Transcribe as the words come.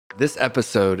This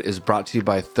episode is brought to you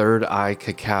by Third Eye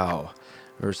Cacao.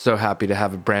 We're so happy to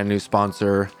have a brand new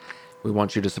sponsor. We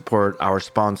want you to support our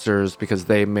sponsors because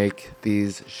they make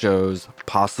these shows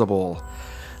possible.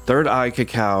 Third Eye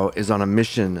Cacao is on a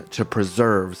mission to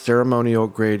preserve ceremonial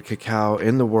grade cacao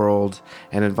in the world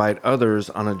and invite others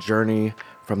on a journey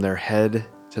from their head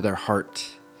to their heart.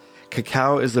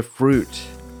 Cacao is a fruit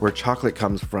where chocolate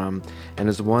comes from and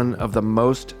is one of the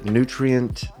most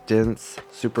nutrient-dense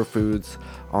superfoods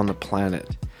on the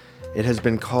planet. It has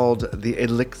been called the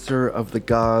elixir of the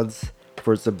gods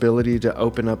for its ability to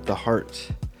open up the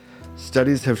heart.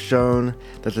 Studies have shown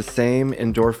that the same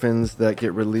endorphins that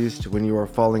get released when you are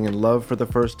falling in love for the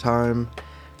first time,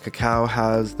 cacao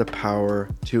has the power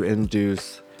to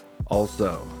induce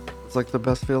also. It's like the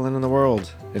best feeling in the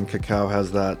world, and cacao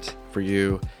has that for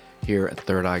you here at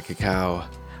Third Eye Cacao.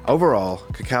 Overall,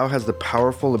 cacao has the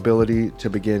powerful ability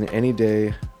to begin any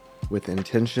day with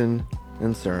intention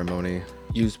and ceremony.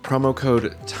 Use promo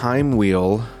code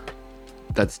TIMEWHEEL,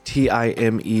 that's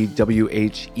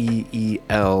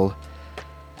TIMEWHEEL,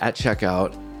 at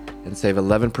checkout and save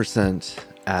 11%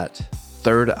 at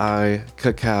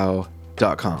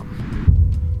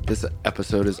thirdeyecacao.com. This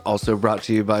episode is also brought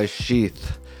to you by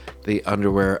Sheath, the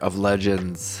underwear of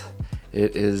legends.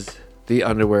 It is the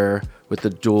underwear with the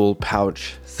dual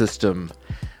pouch system.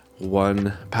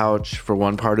 One pouch for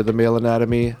one part of the male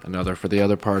anatomy, another for the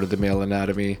other part of the male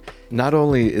anatomy. Not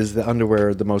only is the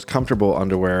underwear the most comfortable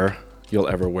underwear you'll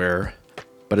ever wear,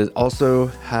 but it also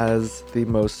has the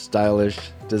most stylish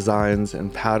designs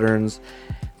and patterns.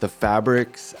 The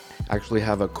fabrics actually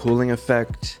have a cooling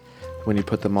effect when you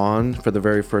put them on for the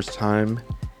very first time.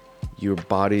 Your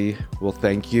body will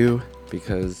thank you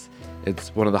because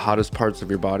it's one of the hottest parts of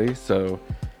your body, so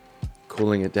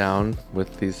cooling it down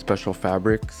with these special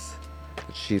fabrics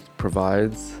that Sheath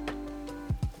provides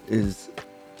is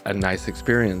a nice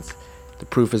experience. The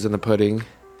proof is in the pudding.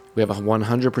 We have a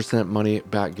 100% money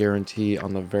back guarantee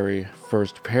on the very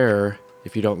first pair.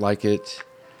 If you don't like it,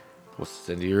 we'll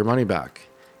send you your money back.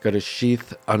 Go to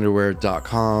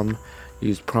sheathunderwear.com,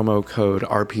 use promo code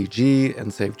RPG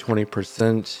and save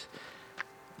 20%.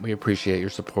 We appreciate your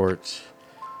support.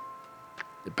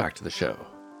 Back to the show.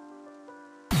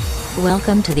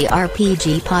 Welcome to the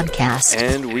RPG Podcast.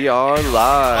 And we are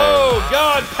live. Oh,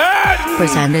 God, Patton!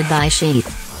 Presented by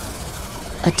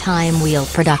Sheath. A Time Wheel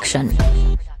production.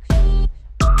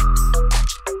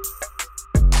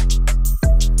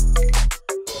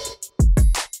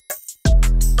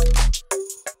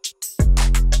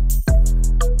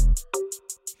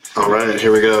 All right,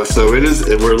 here we go. So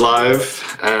we're live.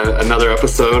 Another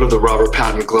episode of the Robert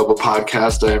Patton Global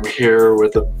Podcast. I am here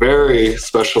with a very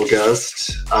special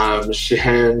guest,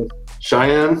 Shaheen.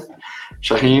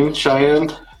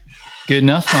 Good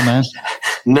enough, my man.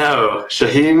 No,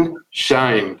 Shaheen.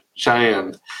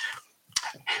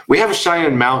 We have a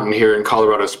Cheyenne Mountain here in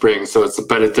Colorado Springs, so it's a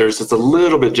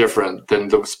little bit different than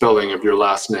the spelling of your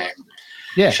last name.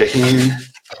 Yeah. Cheyenne.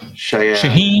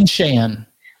 Shaheen Shan.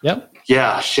 Yep.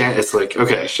 Yeah, Shan. It's like,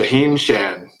 okay, Shaheen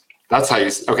Shan. That's how you,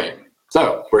 okay.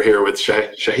 So we're here with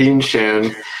Shaheen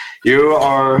Shan. You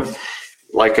are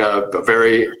like a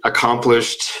very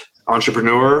accomplished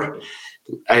entrepreneur,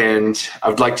 and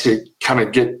I'd like to kind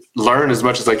of learn as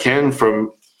much as I can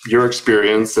from your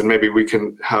experience, and maybe we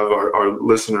can have our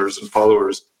listeners and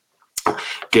followers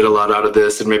get a lot out of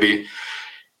this, and maybe,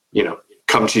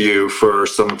 come to you for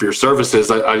some of your services.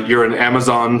 You're an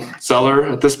Amazon seller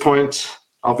at this point,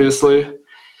 obviously.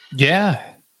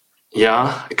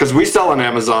 Yeah, because we sell on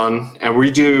Amazon, and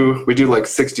we do like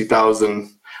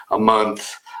 60,000 a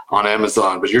month on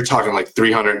Amazon, but you're talking like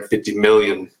 350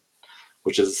 million,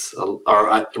 which is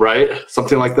right,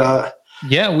 something like that.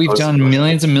 Yeah, we've done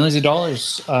millions and millions of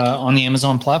dollars on the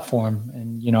Amazon platform,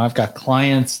 and I've got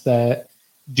clients that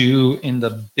do in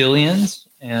the billions,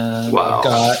 and wow. I've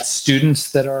got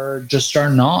students that are just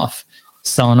starting off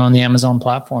selling on the Amazon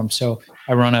platform. So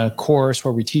I run a course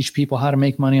where we teach people how to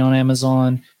make money on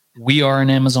Amazon. We are an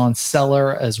Amazon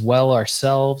seller as well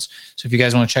ourselves. So if you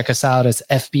guys want to check us out, it's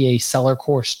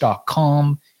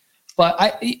fbasellercourse.com. But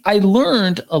I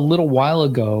learned a little while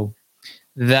ago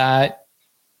that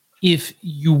if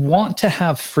you want to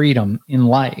have freedom in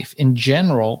life in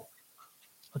general,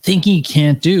 the thing you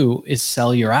can't do is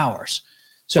sell your hours.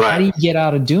 So How do you get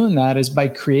out of doing that is by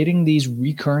creating these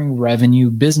recurring revenue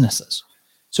businesses.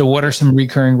 So what are some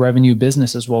recurring revenue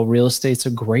businesses? Well, real estate's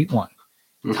a great one.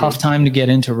 Mm-hmm. Tough time to get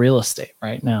into real estate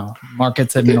right now.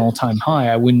 Market's at an all-time high.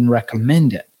 I wouldn't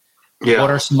recommend it. Yeah.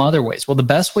 What are some other ways? Well, the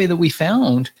best way that we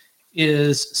found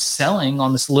is selling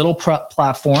on this little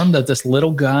platform that this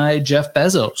little guy, Jeff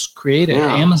Bezos, created,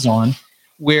 Amazon,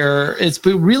 where it's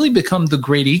really become the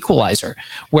great equalizer,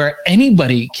 where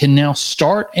anybody can now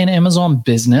start an Amazon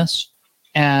business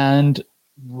and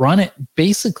run it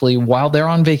basically while they're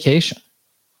on vacation.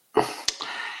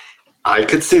 I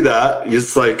could see that.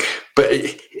 It's like, but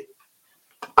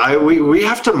we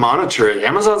have to monitor it.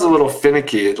 Amazon's a little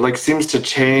finicky. It like seems to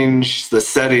change the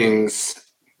settings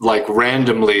like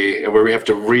randomly, where we have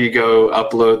to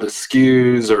upload the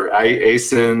SKUs or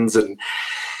ASINs, and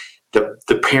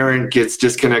the parent gets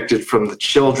disconnected from the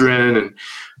children,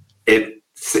 and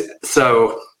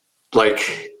so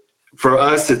like for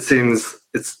us it seems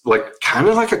it's like kind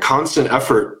of like a constant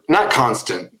effort. Not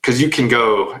constant, because you can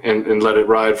go and let it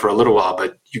ride for a little while,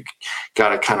 but you got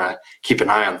to kind of keep an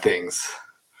eye on things.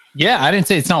 Yeah, I didn't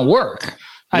say it's not work.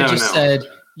 I just said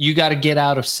you got to get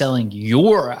out of selling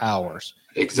your hours.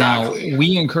 Exactly. Now,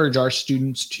 we encourage our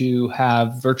students to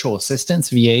have virtual assistants,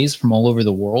 VAs from all over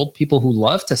the world, people who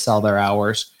love to sell their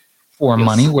hours for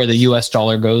money, where the US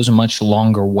dollar goes a much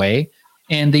longer way.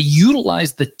 And they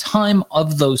utilize the time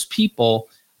of those people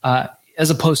as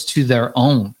opposed to their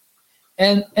own.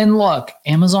 And look,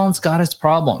 Amazon's got its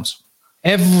problems.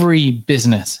 Every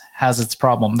business has its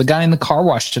problem. The guy in the car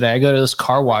wash today, I go to this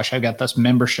car wash. I got this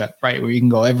membership, right, where you can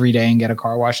go every day and get a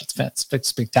car wash. It's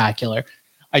spectacular.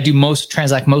 I do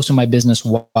transact most of my business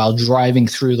while driving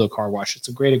through the car wash. It's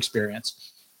a great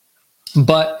experience.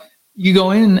 But you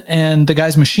go in and the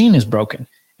guy's machine is broken.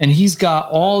 And he's got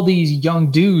all these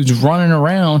young dudes running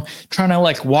around trying to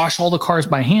like wash all the cars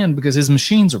by hand because his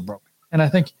machines are broken. And I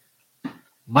think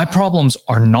my problems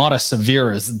are not as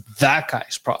severe as that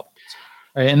guy's problems.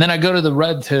 Right? And then I go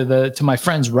to my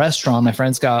friend's restaurant. My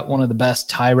friend's got one of the best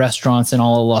Thai restaurants in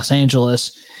all of Los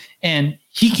Angeles. And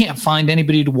he can't find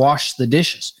anybody to wash the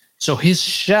dishes. So his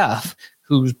chef,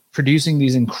 who's producing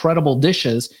these incredible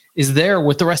dishes, is there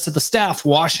with the rest of the staff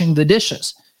washing the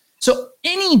dishes. So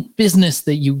any business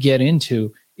that you get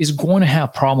into is going to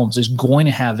have problems, is going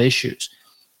to have issues.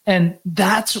 And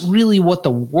that's really what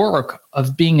the work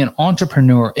of being an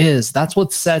entrepreneur is. That's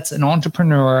what sets an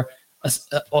entrepreneur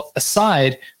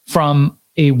aside from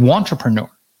a wantrepreneur.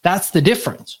 That's the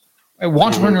difference.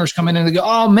 Entrepreneurs come in and they go,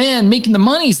 oh man, making the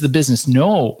money is the business.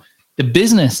 No, the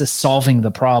business is solving the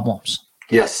problems.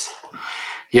 Yes.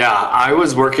 Yeah, I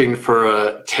was working for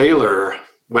a tailor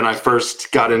when I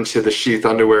first got into the sheath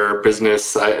underwear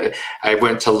business. I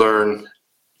went to learn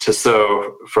to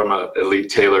sew from an elite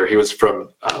tailor. He was from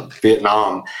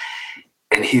Vietnam,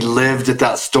 and he lived at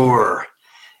that store.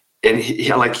 And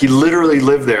he literally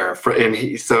lived there.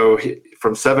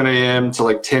 From 7 a.m. to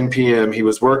like 10 p.m. he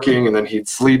was working, and then he'd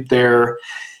sleep there.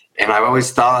 And I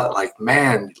always thought, like,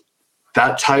 man,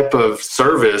 that type of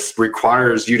service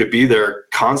requires you to be there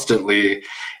constantly.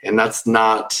 And that's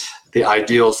not the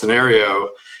ideal scenario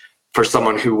for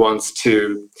someone who wants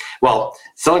to,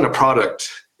 selling a product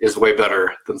is way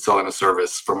better than selling a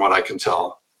service from what I can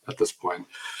tell at this point.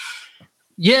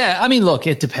 Yeah, I mean, look,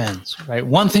 it depends, right?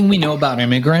 One thing we know about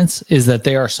immigrants is that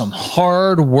they are some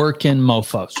hard-working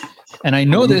mofos. And I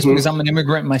know this because I'm an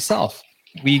immigrant myself.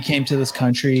 We came to this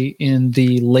country in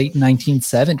the late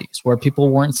 1970s, where people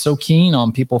weren't so keen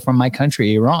on people from my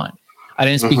country, Iran. I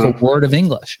didn't speak a word of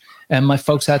English. And my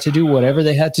folks had to do whatever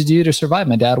they had to do to survive.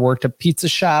 My dad worked at pizza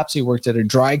shops. He worked at a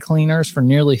dry cleaners for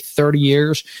nearly 30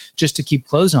 years just to keep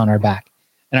clothes on our back.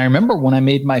 And I remember when I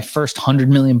made my first $100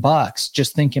 million,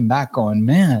 just thinking back, going,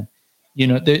 man,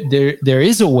 there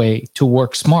is a way to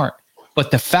work smart.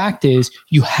 But the fact is,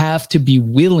 you have to be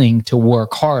willing to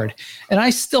work hard. And I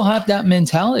still have that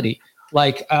mentality.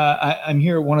 Like I'm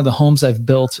here at one of the homes I've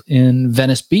built in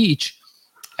Venice Beach,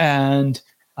 and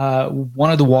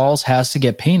one of the walls has to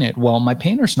get painted. Well, my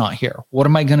painter's not here. What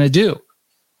am I going to do?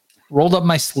 Rolled up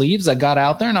my sleeves. I got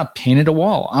out there and I painted a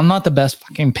wall. I'm not the best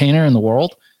fucking painter in the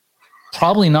world.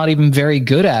 Probably not even very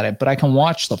good at it, but I can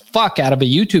watch the fuck out of a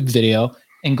YouTube video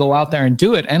and go out there and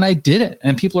do it. And I did it.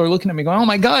 And people are looking at me going, oh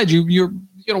my God, you're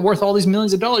worth all these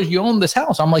millions of dollars. You own this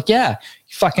house. I'm like, yeah,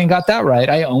 you fucking got that right.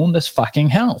 I own this fucking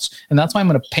house. And that's why I'm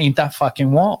going to paint that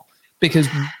fucking wall, because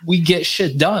we get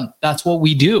shit done. That's what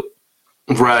we do.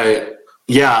 Right.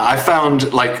 Yeah. I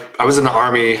found, like, I was in the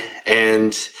Army,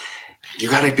 and you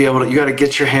got to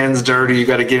get your hands dirty. You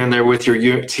got to get in there with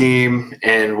your team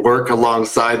and work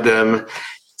alongside them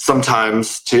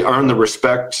sometimes to earn the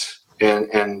respect,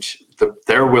 and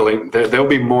they'll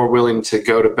be more willing to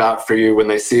go to bat for you when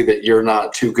they see that you're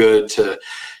not too good to,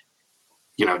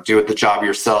 do the job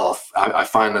yourself. I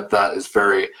find that is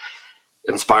very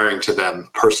inspiring to them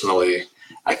personally,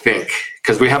 I think,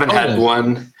 because we haven't had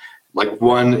one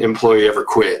employee ever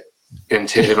quit in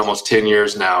almost 10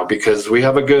 years now, because we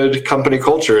have a good company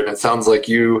culture, and it sounds like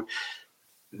you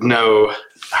know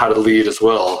how to lead as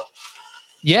well.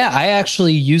 Yeah, I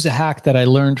actually use a hack that I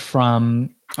learned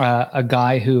from a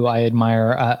guy who I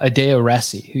admire, Adeo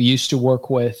Resi, who used to work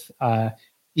with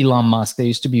Elon Musk. They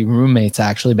used to be roommates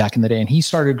actually back in the day. And he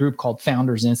started a group called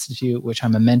Founders Institute, which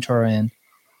I'm a mentor in,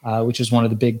 which is one of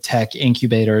the big tech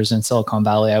incubators in Silicon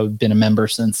Valley. I've been a member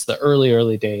since the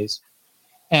early days.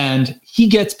 And he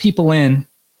gets people in,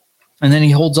 and then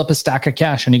he holds up a stack of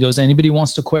cash and he goes, anybody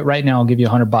wants to quit right now, I'll give you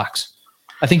 $100.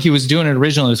 I think he was doing it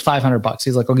originally. It was $500.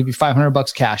 He's like, I'll give you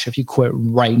 $500 cash if you quit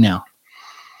right now.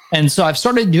 And so I've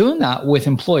started doing that with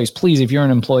employees. Please, if you're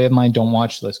an employee of mine, don't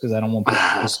watch this because I don't want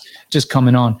people just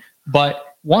coming on.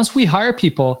 But once we hire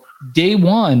people, day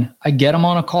one, I get them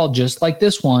on a call just like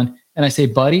this one. And I say,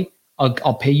 buddy,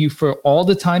 I'll pay you for all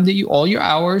the time all your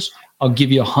hours. I'll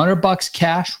give you $100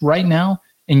 cash right now,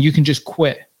 and you can just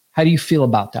quit. How do you feel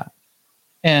about that?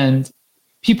 And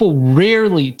people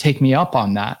rarely take me up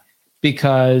on that.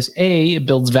 Because A, it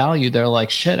builds value. They're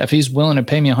like, shit, if he's willing to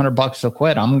pay me $100 to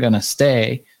quit, I'm going to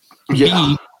stay. Yeah.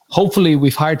 B, hopefully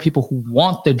we've hired people who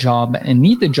want the job and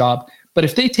need the job. But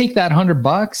if they take that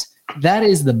 $100, that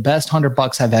is the best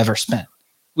 $100 I've ever spent,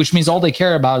 which means all they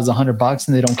care about is $100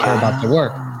 and they don't care about the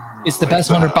work. It's the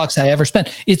best $100 I ever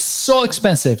spent. It's so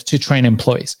expensive to train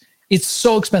employees. It's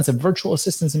so expensive. Virtual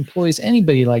assistants, employees,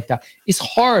 anybody like that. It's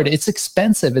hard. It's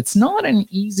expensive. It's not an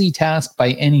easy task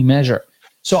by any measure.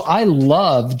 So I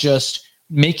love just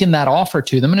making that offer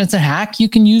to them. And it's a hack you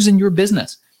can use in your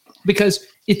business because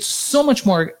it's so much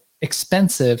more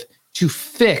expensive to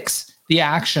fix the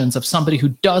actions of somebody who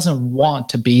doesn't want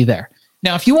to be there.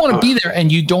 Now, if you want to be there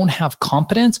and you don't have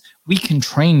competence, we can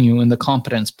train you in the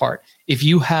competence part if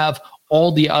you have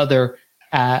all the other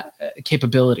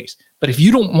capabilities. But if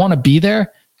you don't want to be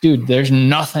there, dude, there's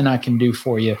nothing I can do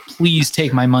for you. Please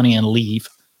take my money and leave.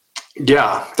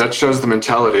 Yeah, that shows the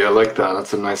mentality. I like that.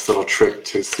 That's a nice little trick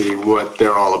to see what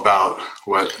they're all about,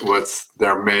 what's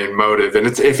their main motive. And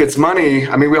if it's money,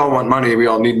 I mean, we all want money, we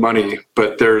all need money,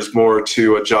 but there's more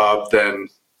to a job than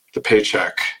the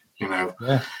paycheck, you know.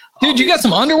 Yeah. Dude, you got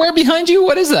some underwear behind you?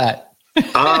 What is that?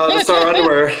 That's our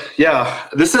underwear. Yeah.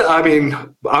 I'm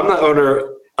the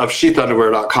owner of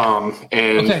sheathunderwear.com,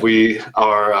 and we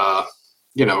are a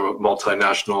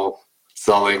multinational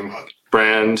selling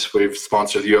brand. We've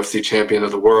sponsored the UFC champion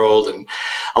of the world, and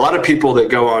a lot of people that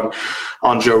go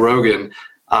on Joe Rogan,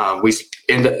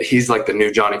 he's like the new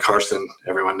Johnny Carson,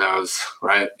 everyone knows,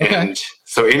 right? Okay. And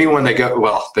so anyone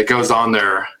that goes on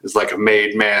there is like a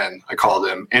made man, I call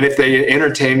them. And if they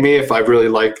entertain me, if I really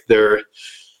like their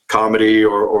comedy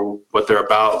or what they're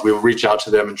about, we'll reach out to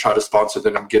them and try to sponsor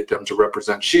them and get them to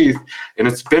represent Sheath. And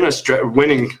it's been a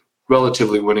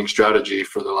relatively winning strategy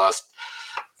for the last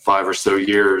 5 or so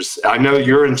years. I know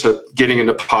you're getting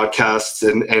into podcasts,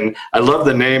 and I love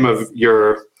the name of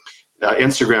your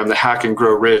Instagram, the Hack and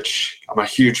Grow Rich. I'm a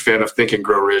huge fan of Think and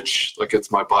Grow Rich. Like,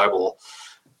 it's my Bible.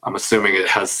 I'm assuming it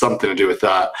has something to do with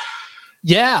that.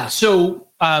 Yeah. So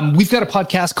we've got a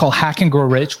podcast called Hack and Grow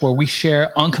Rich where we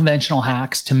share unconventional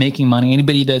hacks to making money.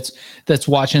 Anybody that's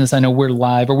watching this, I know we're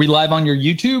live. Are we live on your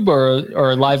YouTube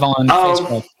or live on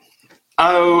Facebook?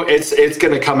 Oh, it's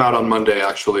going to come out on Monday,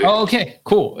 actually. Oh, okay,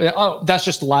 cool. Oh, that's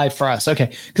just live for us.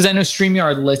 Okay. Because I know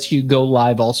StreamYard lets you go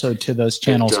live also to those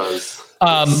channels. It does.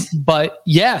 But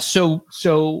yeah, so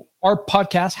our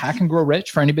podcast, Hack and Grow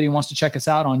Rich, for anybody who wants to check us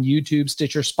out on YouTube,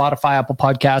 Stitcher, Spotify, Apple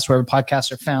Podcasts, wherever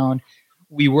podcasts are found.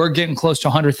 We were getting close to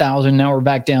 100,000. Now we're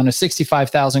back down to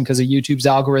 65,000 because of YouTube's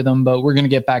algorithm, but we're going to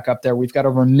get back up there. We've got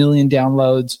over 1 million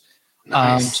downloads.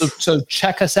 Nice. So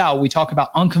check us out. We talk about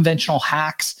unconventional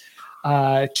hacks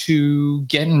to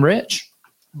getting rich.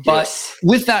 But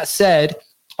with that said,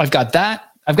 I've got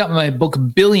my book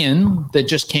Billion that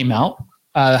just came out.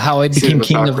 How I became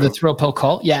king of the thrill pill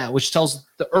cult. Yeah, which tells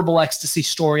the herbal ecstasy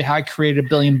story, how I created $1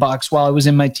 billion while I was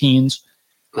in my teens.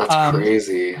 That's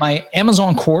crazy. My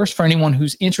Amazon course, for anyone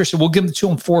who's interested, we'll give it to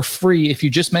them for free. If you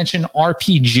just mention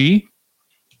RPG,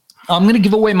 I'm going to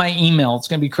give away my email. It's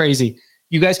going to be crazy.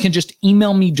 You guys can just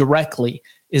email me directly.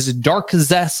 Is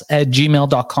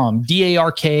darkzess@gmail.com.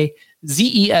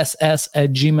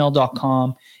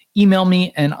 DARKZESS@gmail.com. Email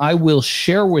me and I will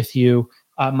share with you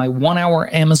my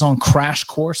 1-hour Amazon crash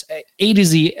course, A to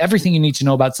Z, everything you need to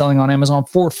know about selling on Amazon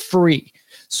for free.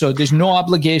 So there's no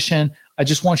obligation. I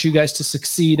just want you guys to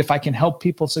succeed. If I can help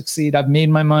people succeed, I've made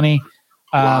my money.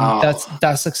 Wow.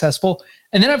 That's successful.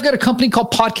 And then I've got a company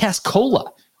called Podcast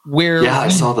Cola, where we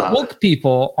book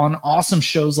people on awesome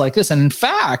shows like this. And in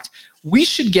fact, we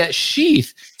should get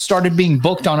Sheath started being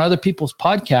booked on other people's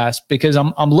podcasts, because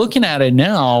I'm looking at it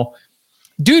now.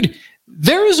 Dude,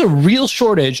 there is a real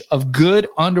shortage of good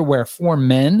underwear for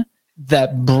men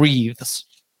that breathes.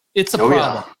 It's a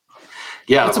problem.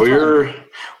 Yeah, It's a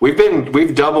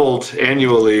we've doubled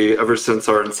annually ever since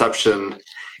our inception.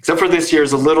 Except for this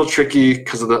year's a little tricky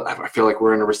because I feel like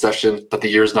we're in a recession, but the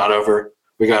year's not over.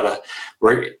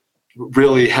 We're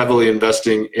really heavily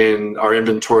investing in our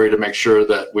inventory to make sure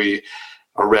that we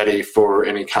are ready for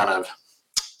any kind of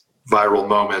viral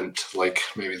moment, like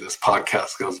maybe this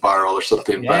podcast goes viral or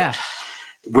something. Yeah.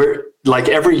 But we're like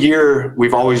every year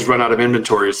we've always run out of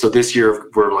inventory. So this year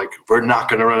we're not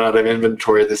going to run out of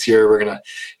inventory this year. We're going to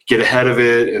get ahead of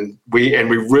it. And we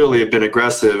really have been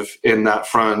aggressive in that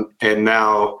front. And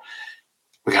now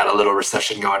we got a little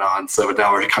recession going on. So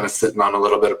now we're kind of sitting on a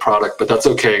little bit of product, but that's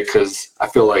okay. Cause I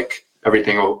feel like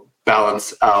everything will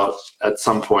balance out at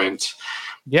some point.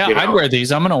 Yeah. I'd wear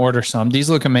these. I'm going to order some. These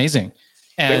look amazing.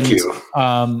 And, thank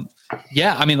you.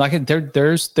 Yeah, I mean, like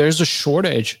there's a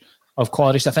shortage of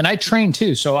quality stuff, and I train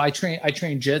too. So I train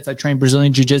jits. I train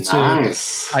Brazilian jiu-jitsu.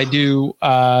 Nice. I do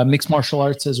mixed martial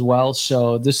arts as well.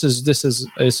 So this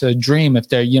is a dream. If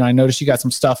there, I notice you got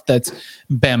some stuff that's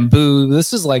bamboo.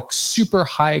 This is like super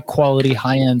high quality,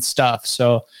 high end stuff.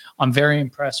 So I'm very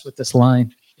impressed with this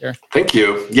line here. Thank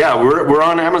you. Yeah, we're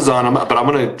on Amazon, but I'm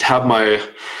gonna have my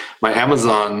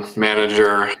Amazon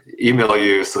manager email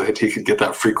you so that he could get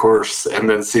that free course and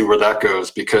then see where that goes,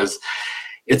 because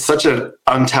it's such an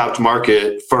untapped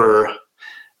market for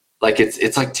like,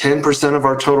 it's like 10% of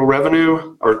our total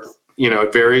revenue, or,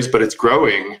 it varies, but it's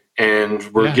growing. And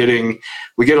we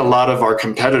get a lot of our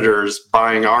competitors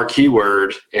buying our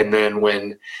keyword. And then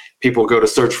when people go to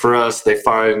search for us, they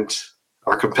find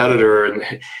our competitor.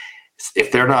 And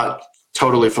if they're not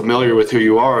totally familiar with who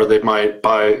you are, they might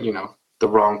buy, the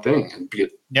wrong thing.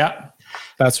 Yeah,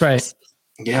 that's right.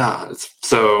 Yeah.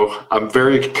 So I'm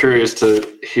very curious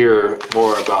to hear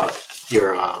more about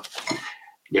your,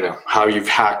 how you've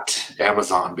hacked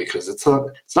Amazon, because it's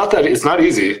not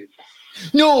easy.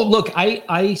 No, look,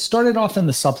 I started off in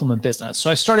the supplement business.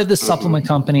 So I started this supplement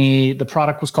company. The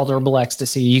product was called Herbal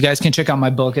Ecstasy. You guys can check out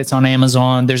my book. It's on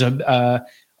Amazon. There's a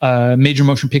major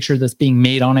motion picture that's being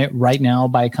made on it right now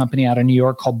by a company out of New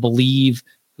York called Believe,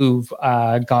 who've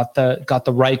got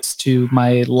the rights to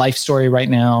my life story right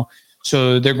now.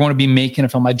 So they're going to be making a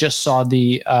film. I just saw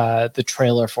the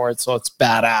trailer for it, so it's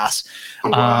badass.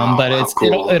 Wow, but it's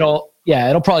cool.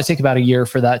 it'll probably take about a year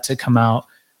for that to come out.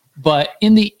 But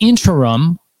in the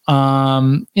interim,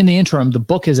 the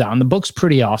book is out, and the book's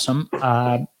pretty awesome.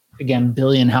 Again,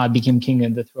 Billy and How I Became King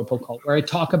of the Thrill Pill Cult, where I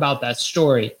talk about that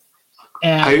story.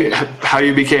 And how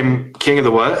you became king of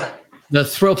the what? The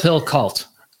Thrill Pill Cult.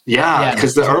 Yeah,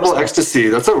 because the Herbal Ecstasy,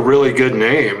 that's a really good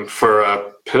name for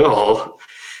a pill.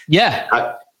 Yeah.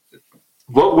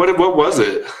 What was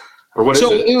it? Or what is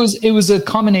it? It was a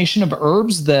combination of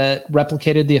herbs that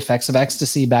replicated the effects of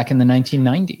ecstasy back in the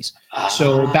 1990s.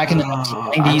 So back in the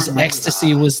 1990s,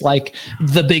 ecstasy was like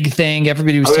the big thing.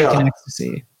 Everybody was taking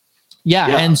ecstasy.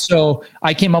 Yeah. And so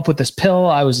I came up with this pill.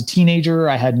 I was a teenager.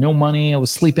 I had no money. I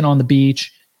was sleeping on the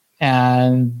beach.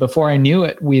 And before I knew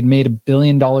it, we had made $1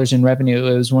 billion in revenue.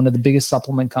 It was one of the biggest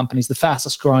supplement companies, the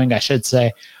fastest growing, I should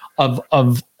say,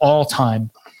 of all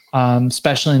time.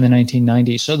 Especially in the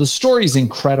 1990s. So the story is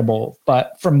incredible.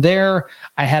 But from there,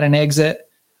 I had an exit.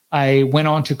 I went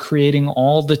on to creating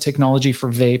all the technology for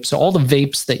vapes. So all the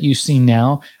vapes that you see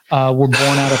now were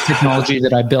born out of technology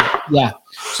that I built. Yeah.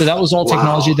 So that was all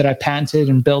technology that I patented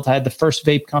and built. I had the first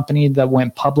vape company that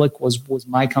went public was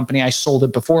my company. I sold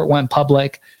it before it went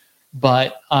public,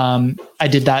 but I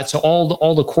did that. So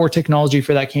all the core technology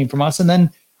for that came from us. And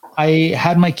then I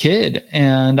had my kid,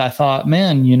 and I thought,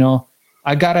 man,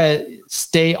 I gotta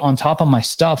stay on top of my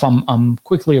stuff. I'm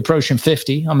quickly approaching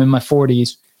 50. I'm in my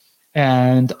 40s,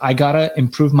 and I gotta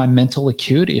improve my mental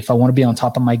acuity if I want to be on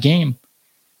top of my game.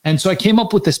 And so I came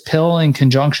up with this pill in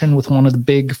conjunction with one of the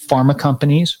big pharma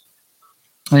companies,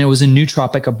 and it was a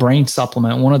nootropic, a brain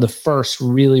supplement, one of the first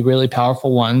really, really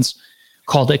powerful ones,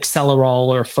 called Accelerol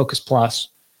or Focus Plus.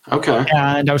 Okay.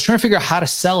 And I was trying to figure out how to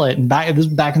sell it. And this was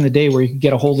back in the day where you could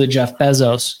get a hold of Jeff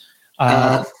Bezos.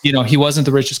 He wasn't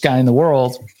the richest guy in the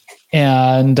world.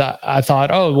 And I thought,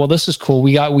 oh, well, this is cool.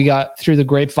 We got through the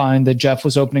grapevine that Jeff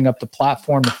was opening up the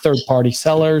platform to third-party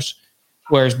sellers,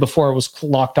 whereas before it was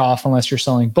locked off unless you're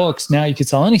selling books. Now you could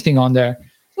sell anything on there.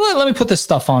 Well, let me put this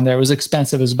stuff on there. It was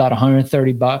expensive. It was about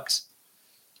 $130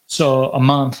 so a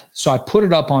month. So I put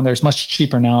it up on there. It's much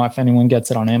cheaper now if anyone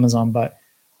gets it on Amazon. But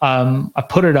I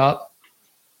put it up,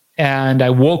 and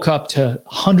I woke up to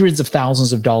hundreds of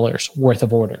thousands of dollars worth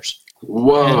of orders.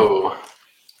 Whoa.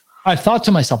 I thought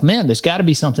to myself, man, there's got to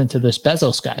be something to this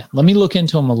Bezos guy. Let me look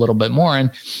into him a little bit more. And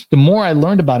the more I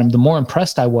learned about him, the more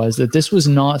impressed I was that this was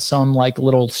not some like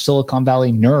little Silicon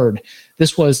Valley nerd.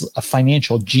 This was a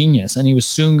financial genius, and he was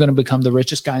soon going to become the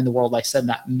richest guy in the world. I said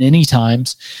that many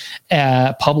times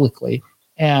publicly.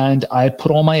 And I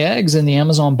put all my eggs in the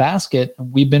Amazon basket.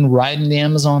 And we've been riding the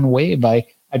Amazon wave. I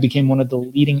became one of the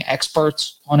leading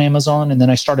experts on Amazon. And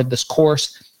then I started this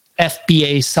course,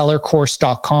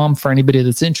 FBAsellercourse.com, for anybody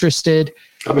that's interested,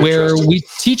 where we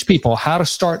teach people how to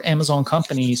start Amazon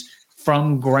companies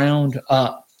from ground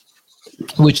up,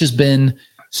 which has been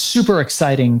super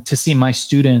exciting to see my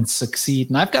students succeed.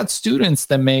 And I've got students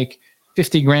that make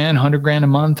 50 grand, 100 grand a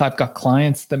month. I've got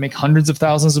clients that make hundreds of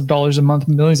thousands of dollars a month,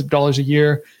 millions of dollars a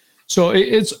year. So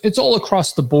it's all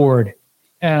across the board.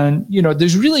 And,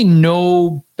 there's really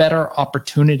no better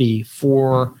opportunity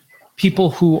for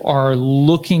people who are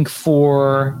looking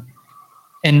for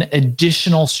an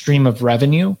additional stream of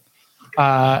revenue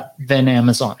than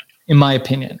Amazon, in my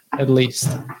opinion, at least.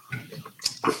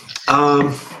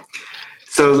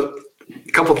 So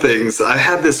a couple things. I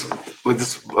had this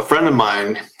with a friend of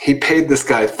mine. He paid this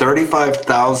guy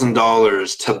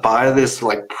 $35,000 to buy this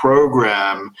like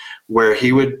program where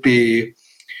he would be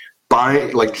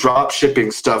buying like drop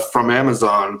shipping stuff from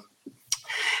Amazon.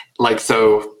 Like,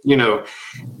 so, yeah,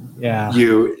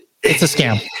 it's a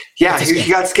scam. Yeah, he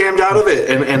got scammed out of it.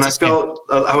 And I felt,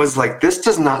 I was like, this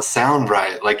does not sound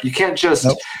right. Like, you can't just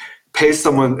pay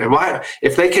someone. And why,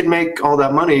 if they could make all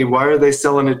that money, why are they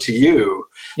selling it to you?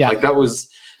 Yeah. Like, that was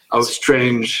a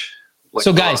strange. Like,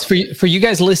 so guys, for you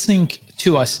guys listening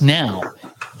to us now,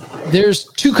 there's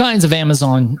two kinds of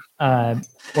Amazon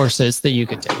courses that you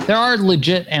could take. There are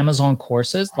legit Amazon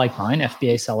courses like mine,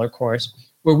 FBA Seller Course,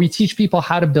 where we teach people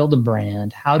how to build a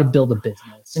brand, how to build a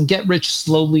business, and get rich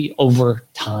slowly over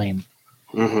time.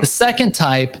 Mm-hmm. The second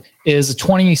type is a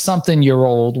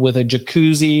 20-something-year-old with a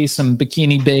jacuzzi, some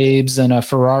bikini babes, and a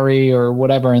Ferrari or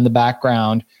whatever in the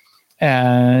background.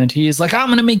 And he's like, I'm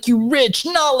going to make you rich,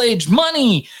 knowledge,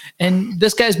 money. And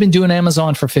this guy's been doing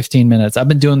Amazon for 15 minutes. I've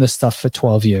been doing this stuff for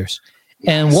 12 years.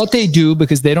 And what they do,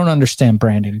 because they don't understand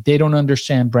branding, they don't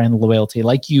understand brand loyalty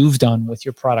like you've done with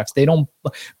your products. They don't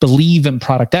believe in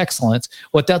product excellence.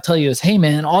 What they'll tell you is, hey,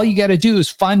 man, all you got to do is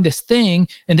find this thing,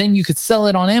 and then you could sell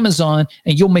it on Amazon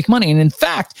and you'll make money. And in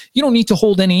fact, you don't need to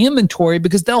hold any inventory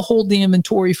because they'll hold the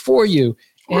inventory for you.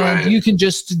 And you can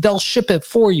they'll ship it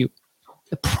for you.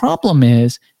 The problem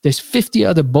is there's 50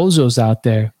 other bozos out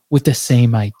there with the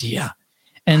same idea.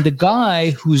 And the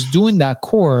guy who's doing that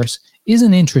course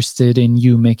isn't interested in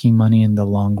you making money in the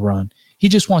long run. He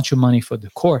just wants your money for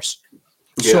the course.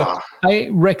 Yeah. So I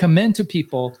recommend to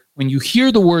people, when you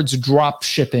hear the words drop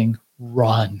shipping,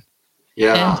 run.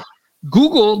 Yeah. And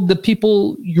Google the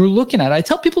people you're looking at. I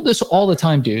tell people this all the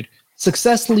time, dude.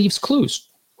 Success leaves clues.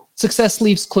 Success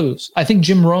leaves clues. I think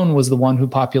Jim Rohn was the one who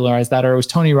popularized that, or it was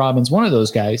Tony Robbins, one of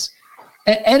those guys.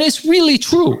 And it's really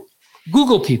true.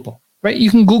 Google people, right?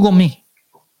 You can Google me.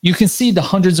 You can see the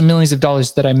hundreds of millions of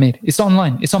dollars that I made. It's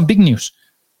online. It's on big news,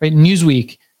 right?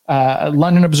 Newsweek,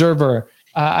 London Observer.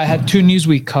 I had 2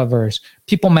 Newsweek covers,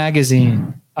 People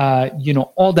Magazine,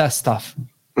 all that stuff.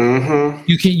 Mm-hmm.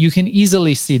 You can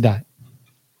easily see that.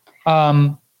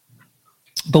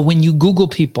 But when you Google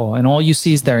people and all you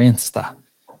see is their Insta,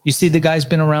 you see the guy's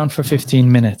been around for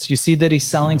 15 minutes. You see that he's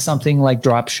selling something like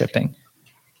drop shipping.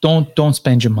 Don't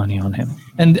spend your money on him.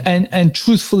 And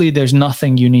truthfully, there's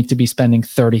nothing you need to be spending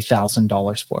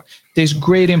 $30,000 for. There's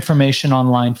great information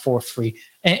online for free.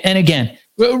 And again,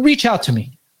 reach out to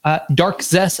me.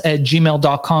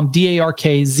 darkzess@gmail.com,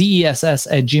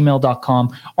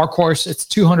 darkzess@gmail.com. Our course, it's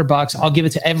 $200. I'll give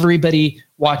it to everybody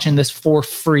watching this for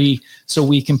free so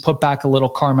we can put back a little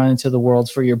karma into the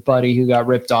world for your buddy who got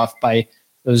ripped off by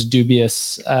those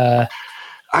dubious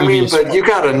but you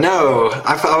gotta know.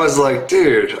 I was like,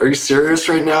 dude, are you serious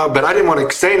right now? But I didn't want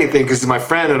to say anything because he's my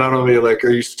friend, and I don't want to be like, are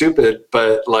you stupid?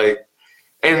 But like,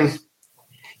 and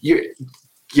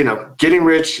getting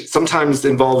rich sometimes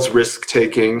involves risk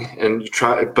taking, and you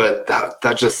try. But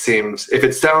that just seems, if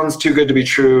it sounds too good to be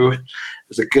true,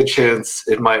 there's a good chance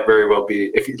it might very well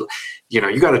be. If you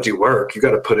got to do work, you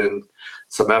got to put in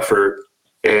some effort,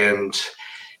 and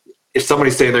if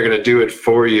somebody's saying they're going to do it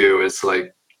for you, it's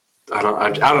like, I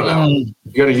don't know. You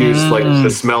got to use like the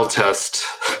smell test.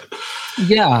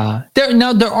 Yeah.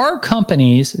 There are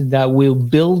companies that will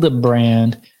build a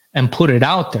brand and put it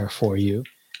out there for you.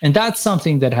 And that's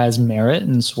something that has merit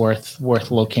and is worth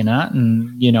looking at.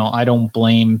 And, I don't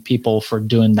blame people for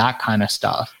doing that kind of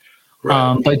stuff.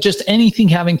 Right. But just anything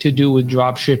having to do with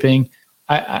drop shipping,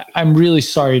 I'm really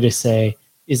sorry to say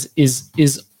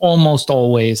is almost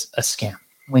always a scam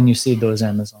when you see those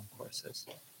Amazon courses.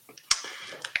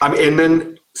 I mean, and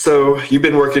then, so you've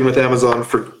been working with Amazon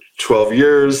for 12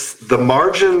 years. The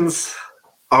margins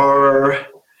are,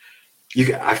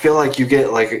 I feel like you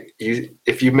get like,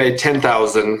 if you made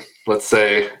 10,000, let's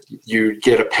say, you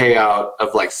get a payout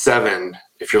of like 7,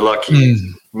 if you're lucky,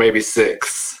 maybe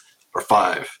 6 or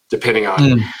 5, depending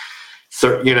on,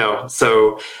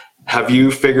 so have you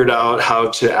figured out how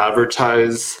to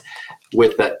advertise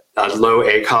with that low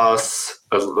ACoS,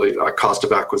 a cost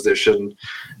of acquisition?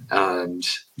 And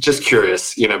just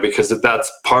curious, because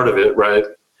that's part of it, right?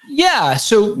 Yeah.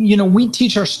 So, we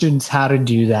teach our students how to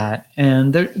do that.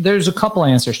 And there's a couple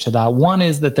answers to that. One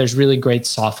is that there's really great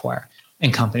software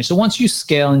and companies. So once you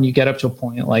scale and you get up to a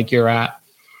point like you're at,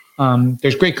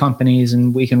 there's great companies,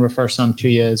 and we can refer some to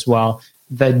you as well,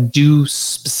 that do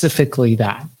specifically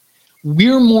that.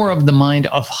 We're more of the mind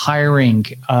of hiring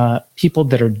people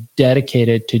that are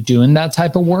dedicated to doing that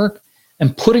type of work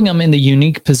and putting them in the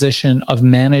unique position of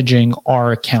managing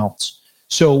our accounts.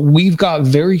 So we've got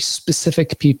very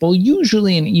specific people,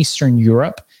 usually in Eastern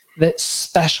Europe, that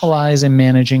specialize in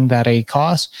managing that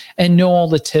ACoS and know all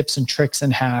the tips and tricks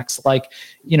and hacks. Like,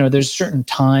 there's a certain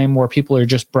time where people are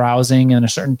just browsing and a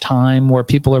certain time where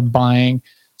people are buying.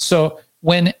 So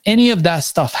when any of that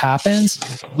stuff happens,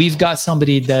 we've got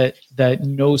somebody that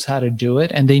knows how to do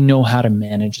it, and they know how to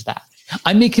manage that.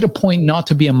 I make it a point not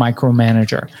to be a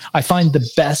micromanager. I find the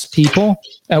best people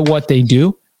at what they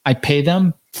do. I pay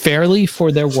them fairly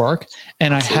for their work,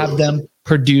 and I have them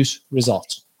produce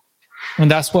results.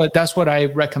 And that's what I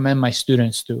recommend my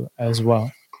students do as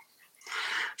well.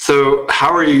 So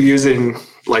how are you using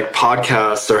like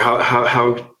podcasts, or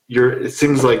how it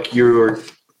seems like you're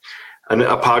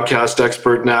a podcast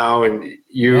expert now, and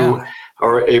you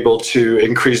are able to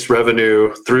increase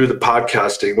revenue through the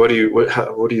podcasting. What do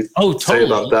you say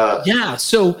about that? Yeah.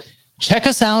 So check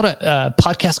us out at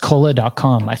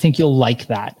podcastcola.com. I think you'll like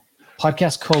that.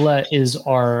 Podcast Cola is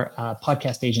our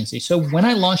podcast agency. So when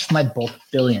I launched my book,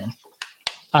 Billion,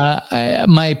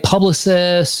 my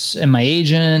publicist and my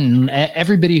agent and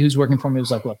everybody who's working for me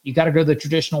was like, look, you got to go the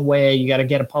traditional way. You got to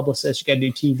get a publicist. You got to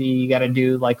do TV. You got to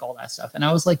do like all that stuff. And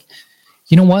I was like,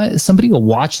 you know what? Somebody will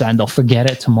watch that and they'll forget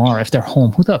it tomorrow if they're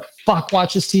home. Who the fuck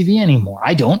watches TV anymore?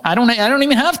 I don't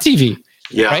even have TV.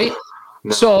 Yeah. Right.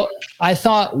 No. So I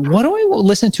thought, what do I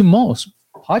listen to most?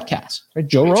 Podcasts. Right?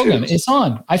 Joe Rogan. It's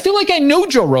on. I feel like I know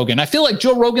Joe Rogan. I feel like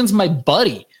Joe Rogan's my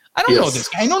buddy. I don't know this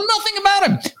guy. I know nothing about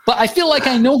him, but I feel like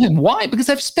I know him. Why? Because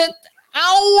I've spent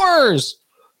hours,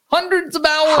 hundreds of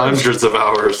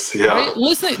hours. Yeah. Right?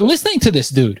 Listening to this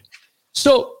dude.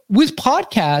 So with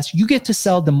podcasts, you get to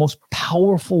sell the most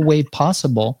powerful way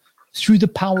possible through the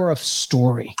power of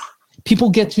story. People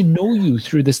get to know you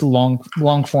through this long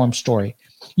form story.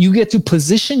 You get to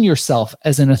position yourself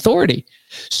as an authority.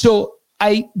 So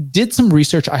I did some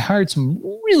research. I hired some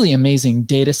really amazing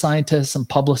data scientists and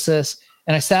publicists,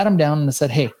 and I sat them down and I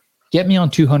said, hey, get me on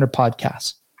 200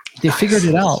 podcasts. They figured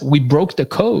it out. We broke the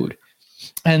code.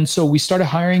 And so we started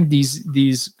hiring these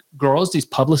girls, these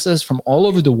publicists from all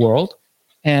over the world.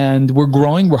 And we're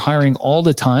growing. We're hiring all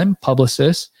the time,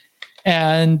 publicists.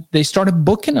 And they started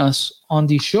booking us on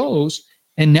these shows.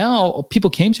 And now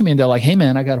people came to me and they're like, hey,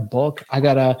 man, I got a book. I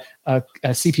got a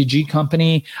CPG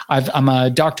company. I'm a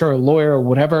doctor or a lawyer or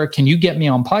whatever. Can you get me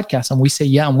on podcasts? And we say,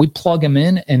 yeah. And we plug them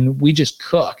in and we just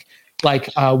cook.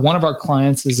 Like one of our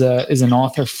clients is an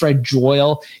author, Fred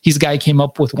Joyle. He's a guy who came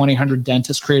up with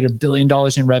 1-800-DENTIST, created $1 billion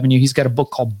in revenue. He's got a book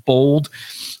called Bold.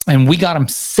 And we got him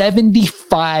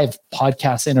 75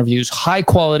 podcast interviews, high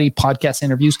quality podcast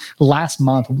interviews last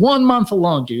month, 1 month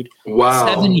alone, dude. Wow.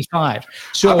 75.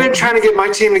 So I've been trying to get my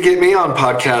team to get me on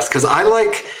podcasts because I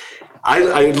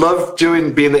love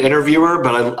being the interviewer,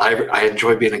 but I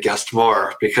enjoy being a guest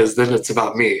more because then it's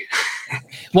about me.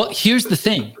 Well, here's the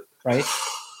thing, right?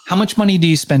 How much money do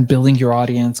you spend building your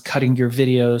audience, cutting your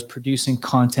videos, producing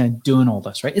content, doing all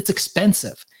this, right? It's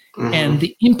expensive. Mm-hmm. And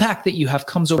the impact that you have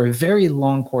comes over a very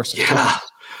long course of time.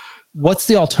 What's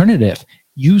the alternative?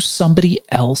 Use somebody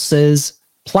else's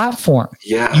platform.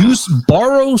 Yeah.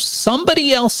 Borrow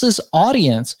somebody else's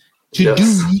audience to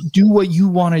do what you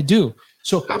want to do.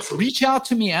 So reach out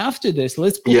to me after this.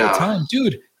 Let's book a time.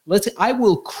 Dude, I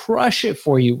will crush it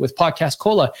for you with Podcast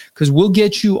Cola because we'll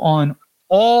get you on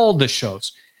all the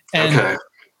shows. And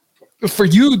for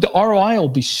you, the ROI will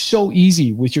be so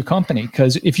easy with your company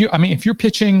because if you're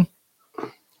pitching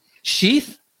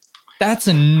Sheath, that's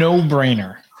a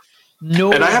no-brainer.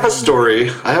 And I have a story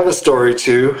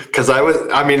too, because I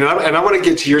want to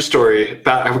get to your story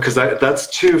because that's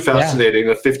too fascinating.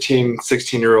 The 15,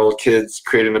 16-year-old kids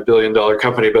creating $1 billion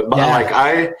company. But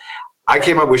I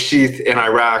came up with Sheath in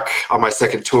Iraq on my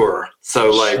second tour.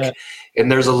 So and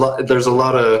there's a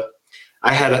lot of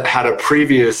I had a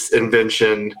previous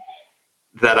invention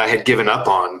that I had given up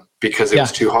on because it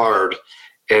was too hard.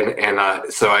 And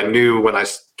so I knew when I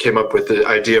came up with the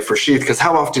idea for Sheath, because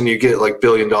how often you get like $1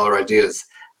 billion ideas?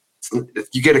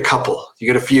 You get a couple, you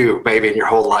get a few maybe in your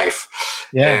whole life.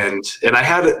 Yeah. And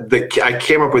I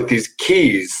came up with these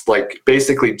keys, like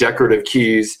basically decorative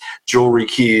keys, jewelry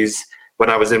keys when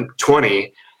I was in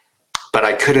 20, but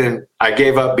I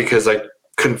gave up because I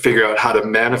couldn't figure out how to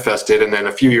manifest it. And then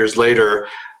a few years later,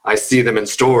 I see them in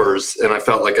stores and I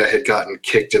felt like I had gotten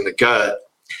kicked in the gut.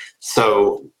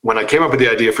 So when I came up with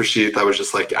the idea for Sheath, I was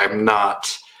just like, I'm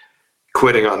not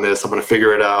quitting on this. I'm going to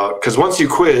figure it out. Because once you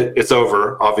quit, it's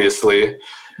over, obviously.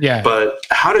 Yeah. But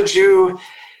how did you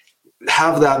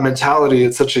have that mentality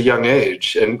at such a young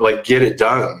age and like get it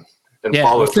done and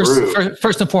follow through?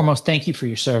 First and foremost, thank you for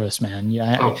your service, man.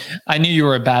 Yeah, I knew you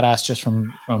were a badass just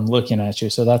from looking at you.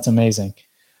 So that's amazing.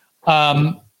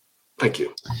 Thank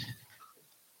you.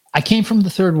 I came from the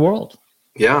third world.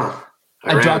 Yeah.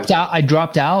 I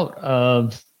dropped out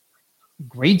of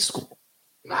grade school.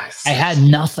 Nice. I had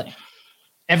nothing.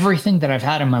 Everything that I've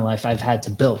had in my life, I've had to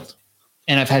build,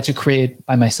 and I've had to create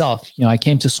by myself. I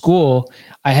came to school,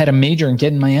 I had a major in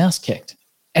getting my ass kicked.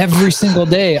 Every single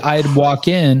day I'd walk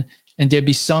in and there'd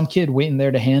be some kid waiting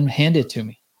there to hand it to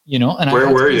me, and where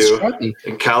were you?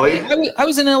 In Cali? I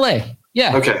was in LA.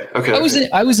 Yeah. Okay.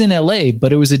 I was in LA,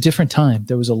 but it was a different time.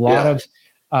 There was a lot of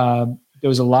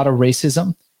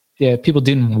racism. Yeah, people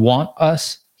didn't want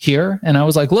us here, and I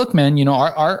was like, "Look, man,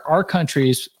 our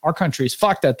country's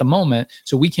fucked at the moment.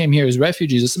 So we came here as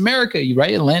refugees. It's America,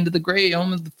 right? Land of the great,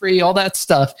 home of the free, all that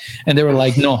stuff." And they were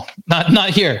like, "No, not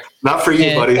here. Not for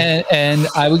you, buddy." And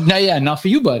I would, not for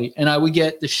you, buddy. And I would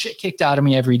get the shit kicked out of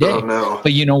me every day. Oh, no.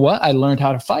 But you know what? I learned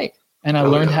how to fight, and I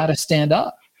learned how to stand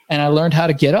up, and I learned how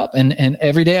to get up. And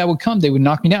every day I would come, they would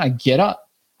knock me down. I'd get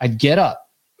up,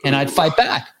 and I'd fight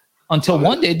back until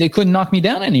one day they couldn't knock me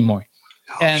down anymore.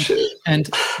 And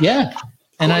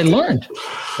I learned,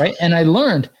 right? And I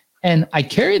learned, and I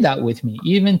carry that with me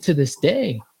even to this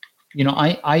day.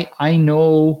 I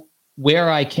know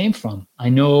where I came from. I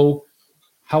know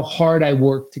how hard I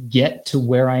worked to get to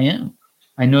where I am.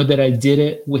 I know that I did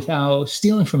it without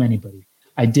stealing from anybody.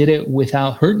 I did it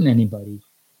without hurting anybody.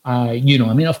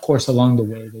 Of course, along the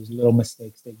way, there's little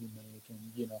mistakes that you make,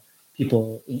 and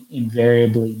people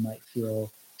invariably might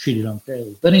feel treated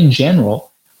unfairly. But in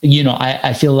general,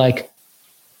 I feel like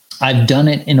I've done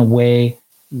it in a way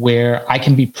where I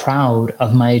can be proud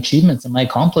of my achievements and my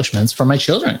accomplishments for my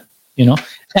children, and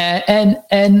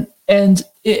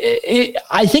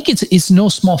I think it's no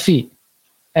small feat.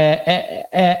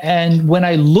 And when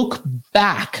I look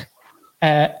back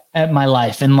at my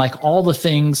life and like all the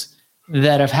things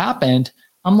that have happened,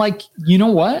 I'm like, you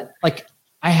know what? Like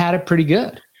I had it pretty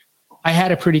good.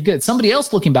 Somebody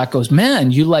else looking back goes,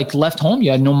 man, you like left home. You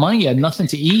had no money. You had nothing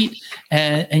to eat.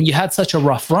 And you had such a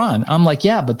rough run. I'm like,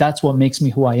 yeah, but that's what makes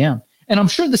me who I am. And I'm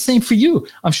sure the same for you.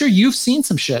 I'm sure you've seen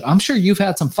some shit. I'm sure you've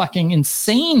had some fucking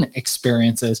insane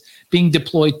experiences being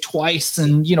deployed twice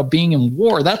and, being in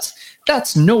war.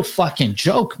 That's no fucking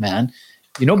joke, man.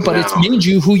 But it's made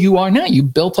you who you are now. You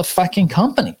built a fucking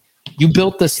company. You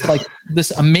built this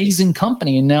amazing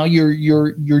company, and now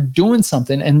you're doing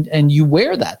something, and you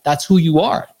wear that. That's who you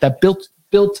are. That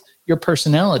built your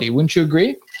personality. Wouldn't you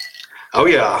agree? Oh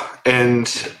yeah,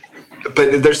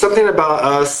 but there's something about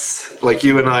us, like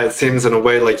you and I. It seems in a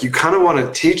way like you kind of want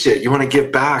to teach it. You want to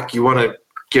give back. You want to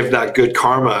give that good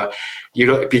karma.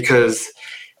 Because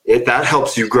that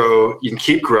helps you grow. You can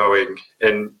keep growing,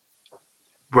 and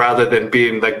rather than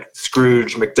being like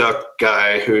Scrooge McDuck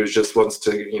guy who just wants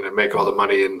to, make all the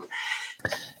money and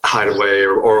hide away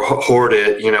or hoard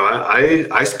it.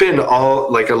 I spend a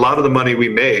lot of the money we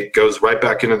make goes right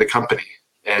back into the company.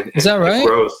 And is that right?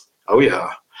 Growth. Oh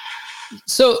yeah.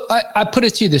 So I put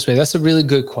it to you this way. That's a really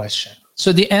good question.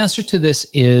 So the answer to this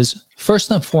is,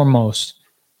 first and foremost,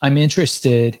 I'm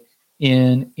interested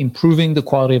in improving the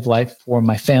quality of life for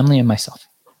my family and myself.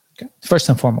 Okay. First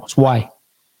and foremost. Why?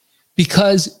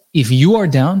 Because if you are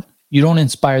down, you don't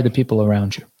inspire the people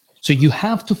around you. So you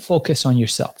have to focus on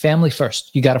yourself. Family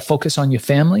first. You got to focus on your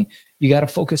family. You got to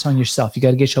focus on yourself. You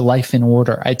got to get your life in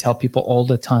order. I tell people all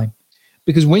the time.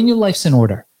 Because when your life's in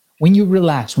order, when you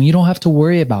relax, when you don't have to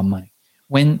worry about money,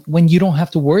 when you don't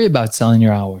have to worry about selling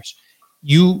your hours,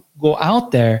 you go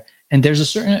out there and there's a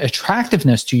certain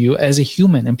attractiveness to you as a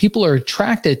human. And people are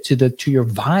attracted to your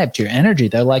vibe, to your energy.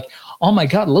 They're like, oh my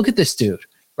God, look at this dude.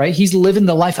 Right? He's living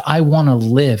the life I want to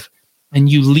live.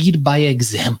 And you lead by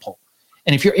example.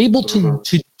 And if you're able to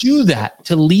do that,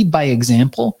 to lead by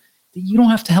example, then you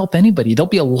don't have to help anybody. There'll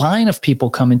be a line of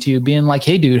people coming to you being like,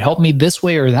 hey, dude, help me this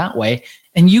way or that way.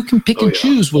 and you can pick and yeah.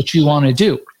 choose what you want to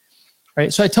do.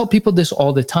 Right. So I tell people this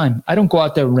all the time. I don't go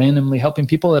out there randomly helping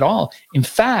people at all. In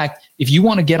fact, if you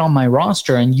want to get on my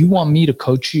roster and you want me to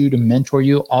coach you, to mentor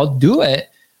you, I'll do it.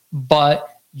 But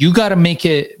you got to make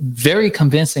it very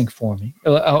convincing for me.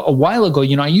 A while ago,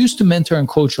 I used to mentor and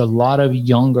coach a lot of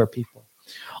younger people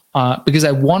because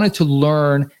I wanted to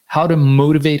learn how to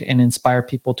motivate and inspire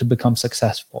people to become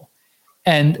successful.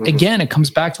 And again, it comes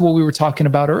back to what we were talking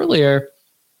about earlier,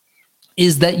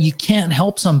 is that you can't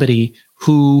help somebody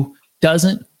who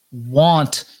doesn't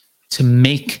want to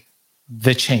make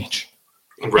the change.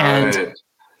 Right. And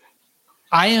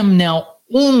I am now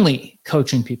only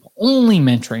coaching people, only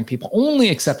mentoring people, only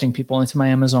accepting people into my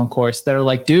Amazon course that are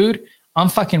like, dude, I'm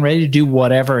fucking ready to do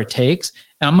whatever it takes.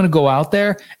 And I'm going to go out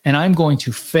there and I'm going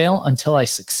to fail until I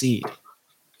succeed.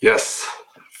 Yes.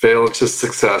 Fail to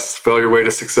success. Fail your way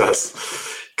to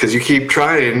success. Because you keep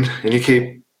trying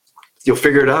and you'll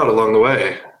figure it out along the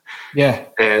way. Yeah.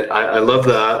 And I love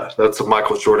that. That's a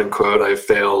Michael Jordan quote. I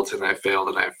failed and I failed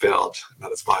and I failed. And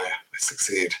that is why I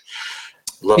succeed.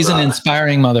 Love He's that. an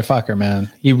inspiring motherfucker, man.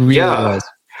 He really is.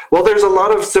 Well, there's a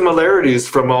lot of similarities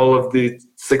from all of the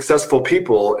successful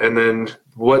people. And then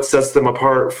what sets them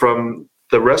apart from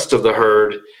the rest of the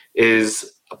herd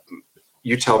is,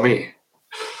 you tell me.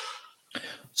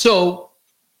 So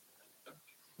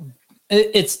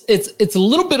it's a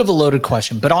little bit of a loaded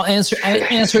question, but I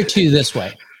answer it to you this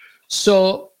way.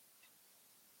 So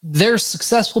there's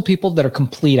successful people that are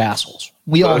complete assholes.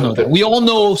 We all know that. We all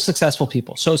know successful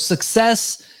people. So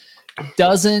success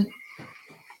doesn't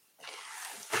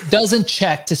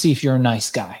check to see if you're a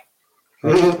nice guy.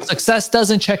 Success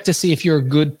doesn't check to see if you're a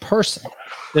good person.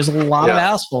 There's a lot of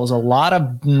assholes, a lot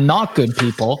of not good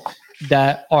people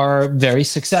that are very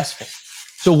successful.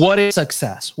 So what is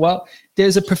success? Well,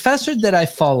 there's a professor that I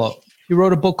follow. He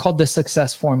wrote a book called The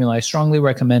Success Formula. I strongly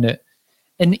recommend it.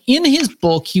 And in his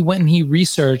book, he went and he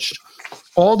researched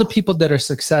all the people that are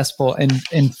successful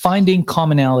and finding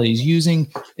commonalities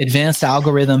using advanced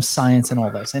algorithms, science, and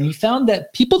all this. And he found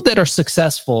that people that are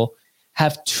successful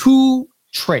have two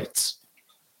traits.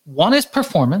 One is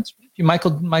performance.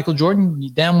 Michael Jordan, you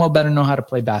damn well better know how to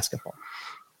play basketball.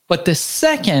 But the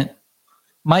second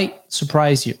might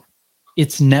surprise you.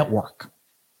 It's network.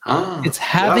 It's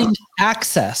having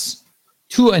access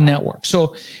to a network.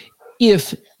 So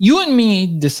if you and me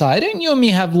decide, and you and me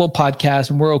have a little podcast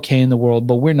and we're okay in the world,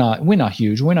 but we're not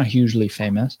huge. We're not hugely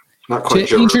famous. Not quite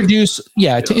to introduce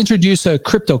a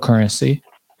cryptocurrency,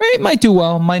 right? It might do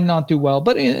well, might not do well,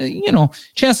 but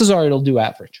chances are it'll do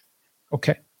average.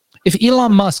 Okay. If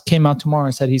Elon Musk came out tomorrow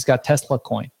and said he's got Tesla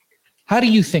coin, how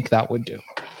do you think that would do?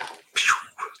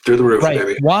 Through the roof, right.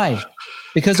 baby. Why?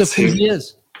 Because of who he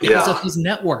is. Because Yeah. of his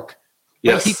network.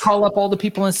 Yes. He'd call up all the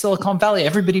people in Silicon Valley.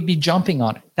 Everybody be jumping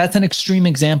on it. That's an extreme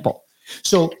example.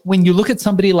 So when you look at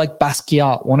somebody like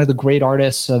Basquiat, one of the great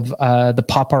artists of the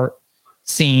pop art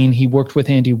scene, he worked with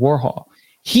Andy Warhol.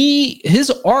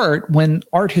 His art, when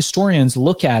art historians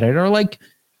look at it, are like,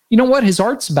 you know what? His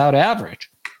art's about average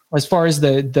as far as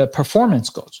the performance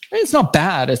goes. It's not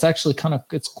bad. It's actually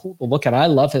it's cool to look at. I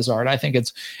love his art. I think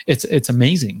it's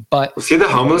amazing. But was he the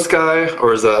homeless guy,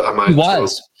 or is that?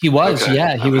 He was. Okay.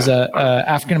 Yeah, he was a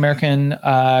African American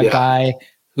guy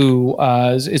who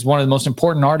is one of the most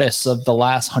important artists of the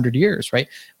last 100 years, right?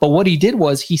 But what he did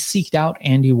was he seeked out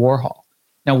Andy Warhol.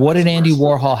 Now, what did Andy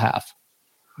Warhol have?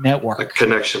 Network. A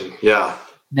connection. Yeah.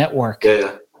 Network.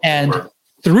 Yeah. And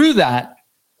through that,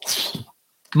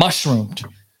 mushroomed.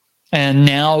 And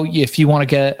now, if you want to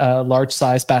get a large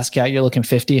size Basquiat, you're looking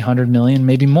 50, 100 million,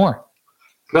 maybe more.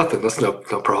 Nothing. That's no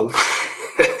problem.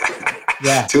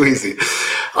 Yeah. Too easy.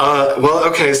 Well,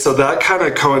 okay. So that kind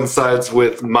of coincides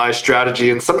with my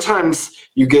strategy. And sometimes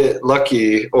you get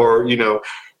lucky, or, you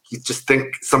just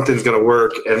think something's going to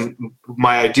work. And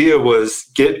my idea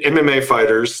was get MMA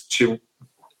fighters to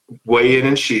weigh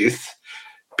in sheath,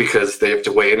 because they have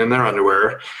to weigh in their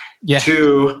underwear. Yeah.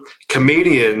 2,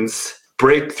 comedians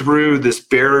break through this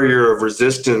barrier of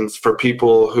resistance for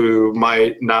people who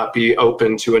might not be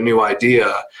open to a new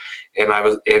idea.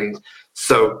 And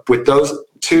so with those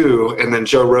 2, and then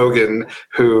Joe Rogan,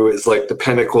 who is like the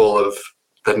pinnacle of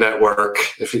the network,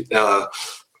 if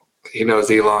he knows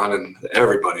Elon and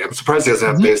everybody. I'm surprised he doesn't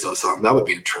have Bezos on. That would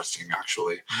be interesting,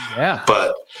 actually. Yeah.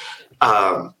 But the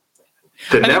I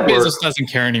network. think Bezos doesn't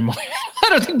care anymore. I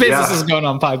don't think Bezos is going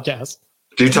on podcasts.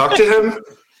 Do you talk to him?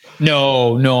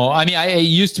 No. I mean, I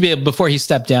used to be, before he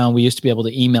stepped down, we used to be able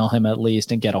to email him at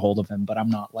least and get a hold of him, but I'm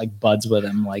not like buds with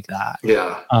him like that.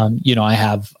 Yeah. I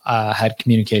have had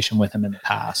communication with him in the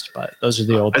past, but those are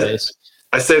the old days.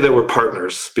 I say that we're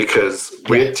partners because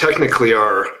we technically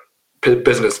are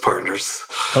business partners.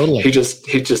 Totally. He just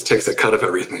takes a cut of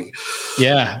everything.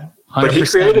 Yeah. 100%. But he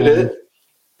created it.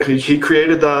 He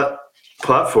created that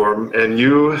platform, and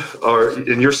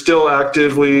you're still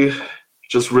actively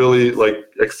just really like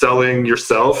excelling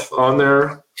yourself on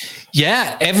there.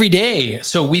 Yeah, every day.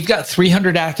 So we've got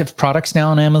 300 active products now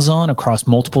on Amazon across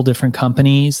multiple different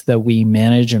companies that we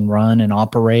manage and run and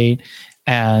operate,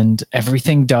 and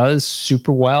everything does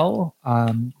super well.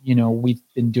 We've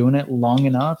been doing it long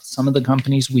enough. Some of the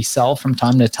companies we sell from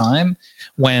time to time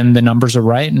when the numbers are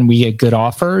right and we get good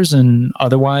offers, and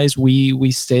otherwise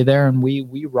we stay there and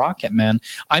we rock it, man.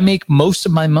 I make most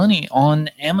of my money on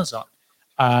Amazon,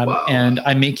 Wow. and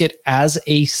I make it as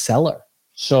a seller.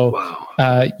 So,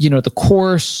 Wow. The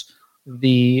course,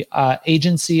 the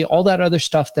agency, all that other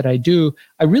stuff that I do,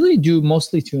 I really do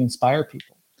mostly to inspire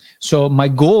people. So my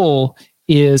goal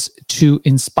is to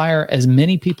inspire as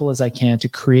many people as I can to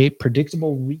create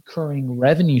predictable, recurring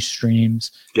revenue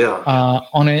streams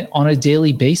on a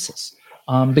daily basis.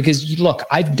 Because look,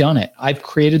 I've done it. I've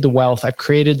created the wealth. I've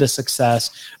created the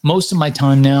success. Most of my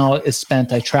time now is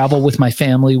spent. I travel with my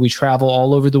family. We travel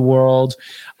all over the world.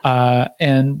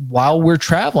 And while we're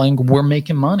traveling, we're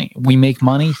making money. We make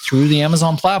money through the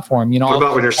Amazon platform. What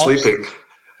about when you're sleeping?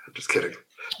 I'm just kidding.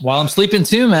 While I'm sleeping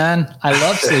too, man. I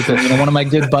love sleeping. One of my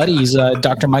good buddies,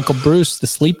 Dr. Michael Bruce, the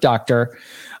sleep doctor,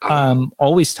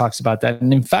 always talks about that.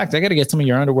 And in fact, I got to get some of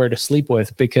your underwear to sleep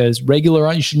with, because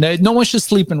no one should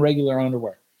sleep in regular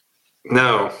underwear.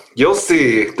 No, you'll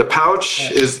see. The pouch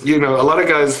is, a lot of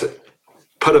guys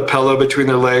put a pillow between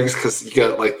their legs because you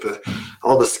got like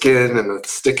all the skin and the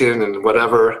sticking and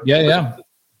whatever. Yeah.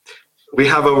 We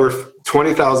have over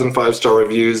 20,000 5-star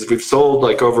reviews. We've sold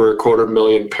like over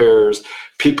 250,000 pairs.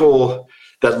 People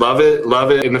that love it.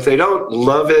 And if they don't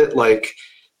love it, like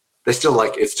they still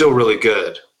like it's still really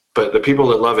good. But the people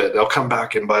that love it, they'll come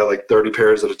back and buy like 30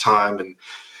 pairs at a time. And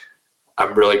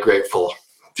I'm really grateful.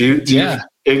 Do you have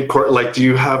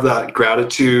that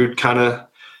gratitude kind of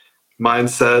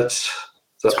mindset? Is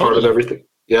that part of everything?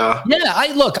 Yeah. Yeah.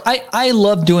 I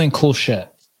love doing cool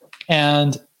shit.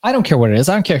 And I don't care what it is.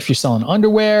 I don't care if you're selling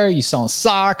underwear, you're selling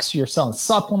socks, you're selling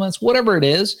supplements, whatever it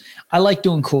is. I like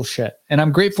doing cool shit. And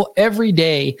I'm grateful every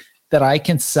day that I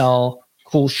can sell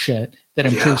cool shit that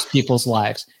improves people's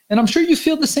lives. And I'm sure you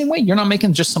feel the same way. You're not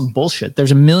making just some bullshit.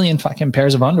 There's a million fucking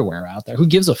pairs of underwear out there. Who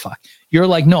gives a fuck? You're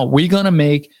like, no, we're going to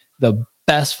make the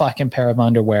best fucking pair of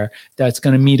underwear that's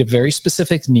going to meet a very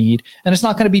specific need. And it's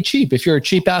not going to be cheap. If you're a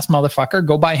cheap ass motherfucker,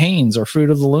 go buy Hanes or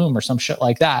Fruit of the Loom or some shit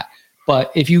like that.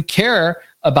 But if you care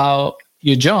about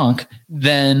your junk,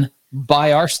 then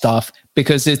buy our stuff,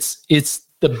 because it's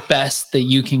the best that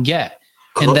you can get.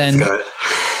 And then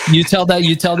you tell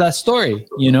that story,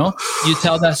 you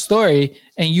tell that story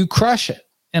and you crush it.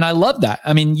 And I love that.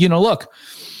 I mean, look,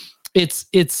 it's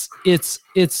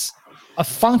a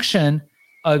function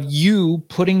of you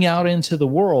putting out into the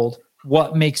world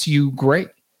what makes you great,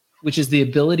 which is the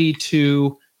ability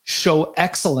to show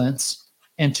excellence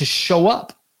and to show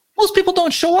up. Most people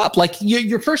don't show up. Like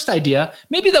your first idea,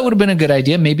 maybe that would have been a good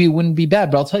idea. Maybe it wouldn't be bad,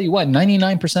 but I'll tell you what,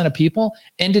 99% of people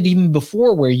ended even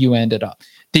before where you ended up.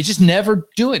 They just never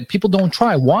do it. People don't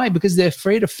try. Why? Because they're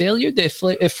afraid of failure. They're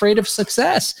afraid of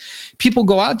success. People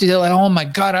go out there, they're like, oh my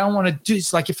God, I don't want to do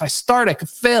this. Like if I start, I could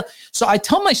fail. So I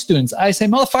tell my students, I say,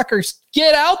 motherfuckers,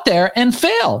 get out there and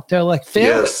fail. They're like,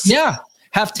 fail? Yes. Yeah.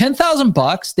 Have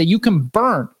 $10,000 that you can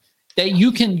burn, that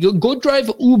you can go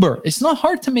drive Uber. It's not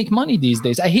hard to make money these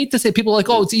days. I hate to say, people are like,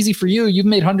 oh, it's easy for you. You've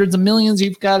made hundreds of millions.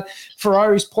 You've got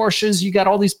Ferraris, Porsches. You got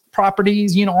all these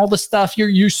properties, all the stuff.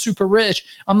 You're super rich.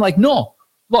 I'm like, no,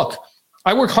 look,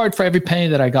 I work hard for every penny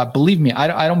that I got. Believe me,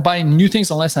 I don't buy new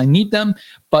things unless I need them.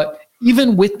 But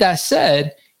even with that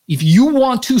said, if you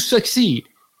want to succeed,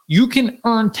 you can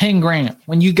earn 10 grand.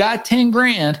 When you got 10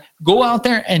 grand, go out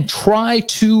there and try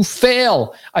to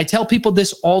fail. I tell people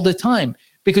this all the time.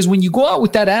 Because when you go out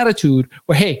with that attitude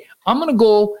where, hey, I'm going to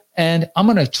go and I'm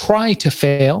going to try to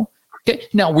fail. Okay.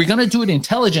 Now we're going to do it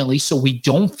intelligently so we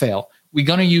don't fail. We're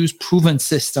going to use proven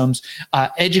systems,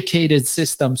 educated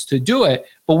systems to do it.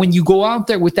 But when you go out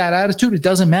there with that attitude, it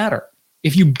doesn't matter.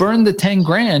 If you burn the 10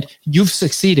 grand, you've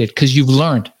succeeded because you've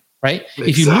learned, right? Exactly.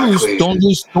 If you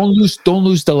lose, don't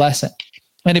lose the lesson.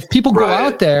 And if people go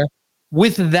out there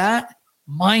with that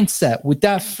mindset, with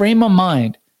that frame of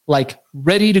mind, like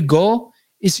ready to go,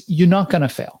 you're not going to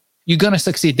fail. You're going to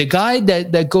succeed. The guy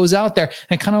that goes out there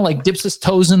and kind of like dips his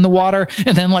toes in the water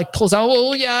and then like pulls out,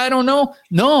 oh yeah, I don't know.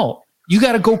 No, you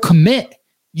got to go commit.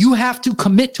 You have to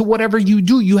commit to whatever you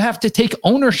do. You have to take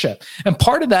ownership. And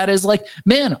part of that is like,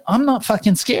 man, I'm not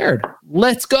fucking scared.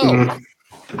 Let's go.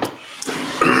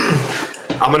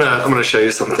 I'm gonna show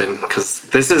you something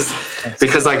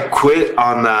because I quit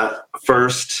on that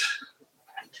first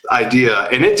idea,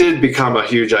 and it did become a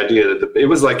huge idea. It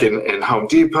was like in Home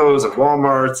Depots and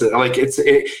Walmarts, and like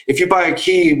if you buy a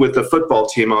key with the football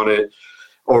team on it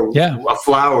or a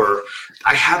flower,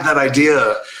 I had that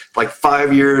idea like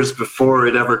 5 years before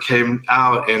it ever came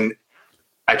out, and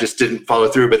I just didn't follow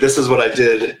through. But this is what I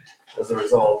did as a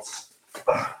result.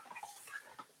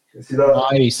 You see that?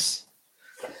 Nice.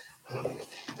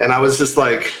 And I was just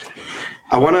like,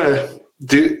 I want to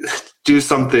do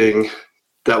something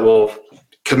that will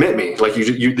commit me. Like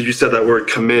you said that word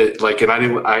commit. Like, and I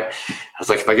was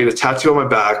like, if I get a tattoo on my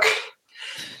back,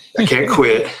 I can't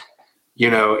quit,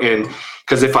 and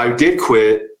because if I did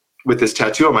quit with this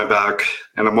tattoo on my back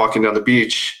and I'm walking down the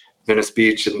beach, Venice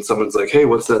Beach, and someone's like, hey,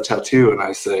 what's that tattoo? And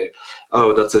I say,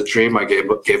 oh, that's a dream I gave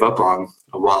up on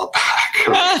a while back,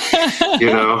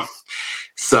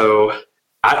 So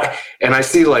I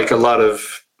see like a lot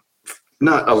of,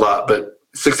 not a lot, but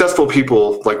successful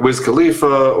people like Wiz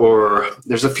Khalifa, or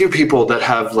there's a few people that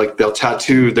have like, they'll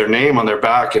tattoo their name on their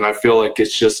back. And I feel like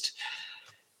it's just,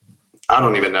 I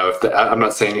don't even know I'm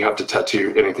not saying you have to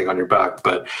tattoo anything on your back,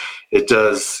 but it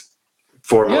does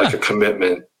form like a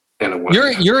commitment in a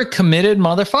way. You're a committed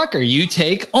motherfucker. You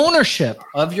take ownership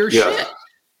of your shit.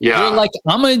 Yeah. You're like,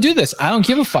 I'm going to do this. I don't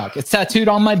give a fuck. It's tattooed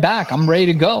on my back. I'm ready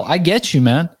to go. I get you,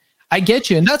 man. I get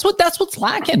you. And that's what's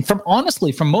lacking from most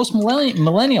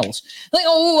millennials. Like,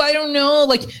 oh, I don't know.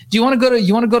 Like, do you want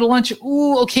to go to lunch?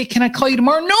 Ooh, okay. Can I call you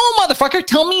tomorrow? No, motherfucker.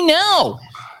 Tell me now.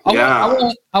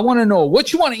 I want to know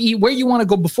what you want to eat, where you want to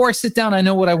go before I sit down. I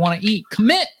know what I want to eat.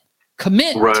 Commit,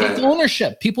 right. Take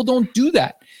ownership. People don't do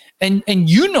that. And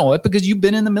you know it because you've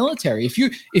been in the military. If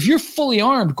you're fully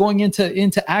armed going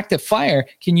into active fire,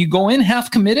 can you go in half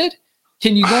committed?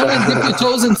 Can you go in and dip your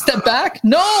toes and step back?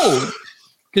 No.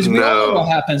 Because we all know what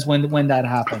happens when that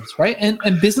happens, right? And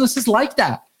business is like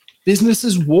that. Business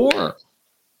is war,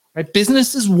 right?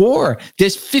 Business is war.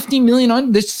 There's 50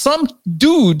 million, there's some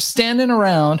dude standing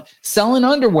around selling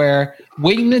underwear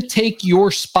waiting to take your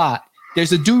spot.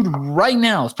 There's a dude right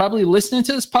now, is probably listening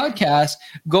to this podcast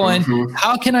going,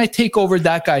 how can I take over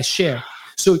that guy's share?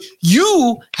 So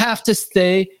you have to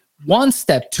stay 1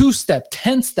 step, 2 step,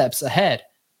 10 steps ahead.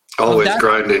 Always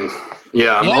grinding.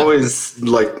 Yeah, I'm always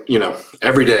like,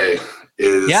 every day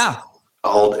is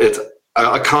it's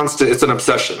a constant, it's an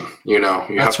obsession, you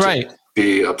have to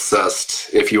be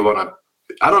obsessed if you want to.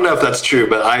 I don't know if that's true,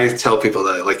 but I tell people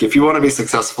that, like, if you want to be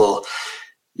successful,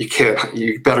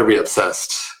 you better be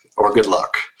obsessed or good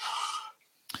luck.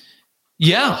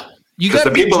 Yeah. Because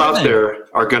the people out there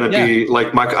are going to be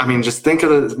like Michael. I mean, just think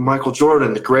of Michael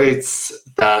Jordan, the greats,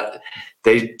 that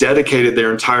they dedicated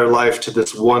their entire life to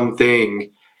this one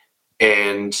thing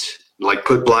and like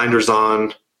put blinders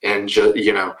on and just,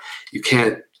 you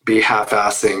can't be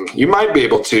half-assing. You might be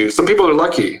able to. Some people are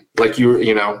lucky. Like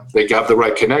they have the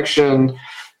right connection.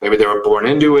 Maybe they were born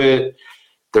into it.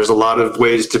 There's a lot of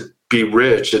ways to be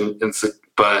rich.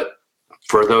 But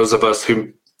for those of us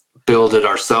who build it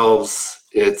ourselves,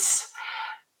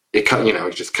 it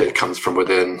comes from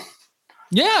within.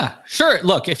 Yeah, sure.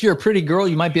 Look, if you're a pretty girl,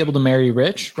 you might be able to marry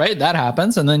rich, right? That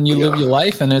happens, and then you live your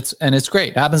life, and it's great.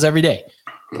 It happens every day,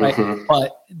 right?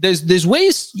 But there's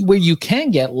ways where you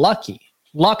can get lucky.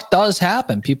 Luck does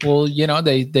happen. People,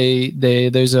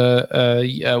 there's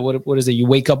what is it? You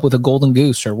wake up with a golden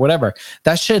goose or whatever.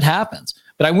 That shit happens.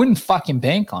 But I wouldn't fucking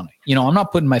bank on it. I'm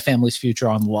not putting my family's future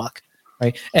on luck.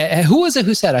 Right. And who was it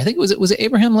who said, I think was it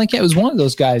Abraham Lincoln? It was one of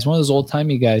those guys, one of those old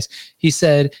timey guys. He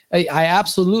said, I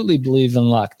absolutely believe in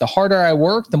luck. The harder I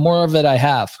work, the more of it I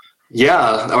have.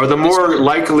 Yeah. Or the more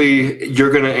likely you're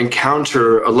going to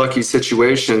encounter a lucky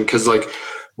situation. Cause like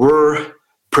we're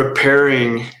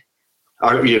preparing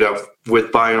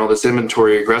with buying all this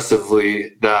inventory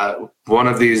aggressively, that one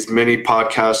of these mini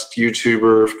podcast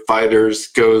YouTuber fighters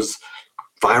goes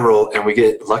viral and we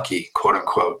get lucky, quote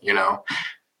unquote,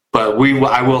 But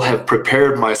I will have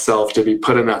prepared myself to be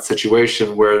put in that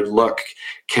situation where luck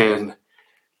can,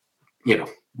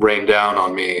 rain down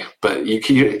on me. But you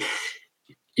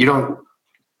don't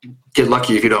get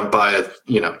lucky if you don't buy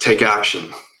it, take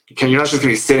action. You're not just going to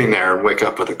be sitting there and wake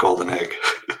up with a golden egg.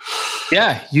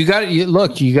 Yeah, you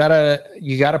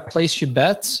gotta place your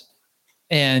bets,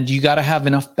 and you gotta have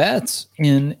enough bets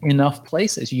in enough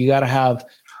places. You gotta have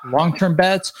long-term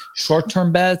bets,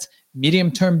 short-term bets,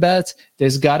 medium-term bets.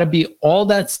 There's got to be all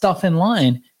that stuff in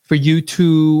line for you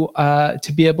to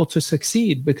be able to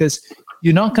succeed, because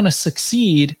you're not going to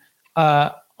succeed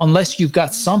unless you've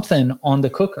got something on the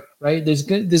cooker, right? There's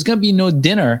going to be no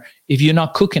dinner if you're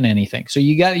not cooking anything. So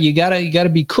you got to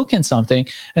be cooking something.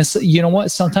 And so, you know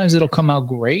what? Sometimes it'll come out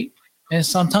great, And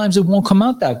sometimes it won't come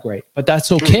out that great, but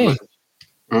that's okay.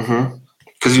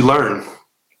 Because you learn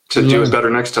to do it better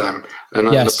next time, and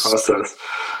in the process.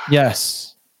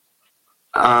 Yes.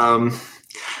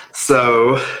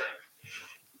 So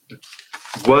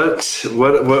what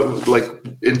like,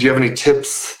 do you have any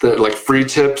tips that, like, free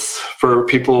tips for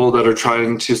people that are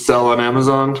trying to sell on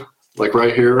Amazon? Like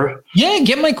right here? Yeah,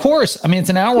 get my course. I mean, it's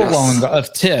an hour long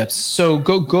of tips. So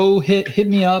go hit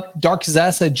me up,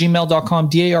 darkzess@gmail.com,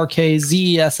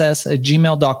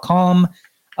 darkzess@gmail.com.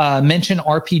 Mention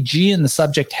RPG in the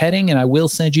subject heading, and I will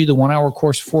send you the 1 hour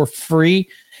course for free.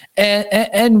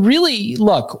 And really,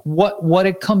 look, what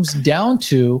it comes down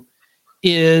to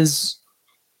is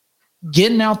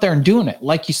getting out there and doing it.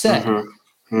 Like you said,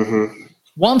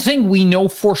 one thing we know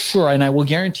for sure, and I will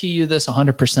guarantee you this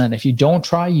 100%, if you don't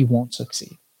try, you won't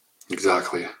succeed.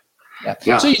 Exactly.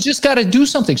 Yeah. So you just got to do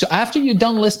something. So after you're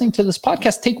done listening to this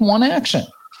podcast, take one action,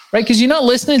 right? Because you're not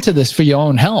listening to this for your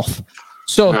own health.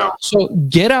 So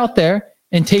get out there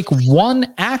and take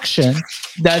one action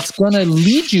that's going to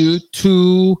lead you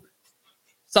to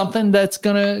something that's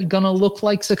going to look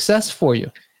like success for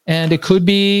you. And it could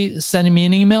be sending me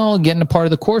an email, getting a part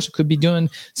of the course. It could be doing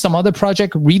some other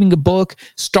project, reading a book,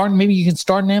 maybe you can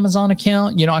start an Amazon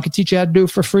account. I could teach you how to do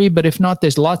it for free, but if not,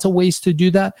 there's lots of ways to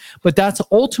do that. But that's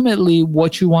ultimately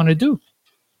what you want to do.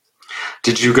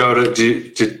 Did you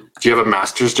do you have a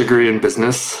master's degree in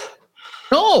business?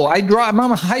 No, I'm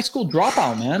a high school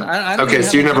dropout, man. Okay,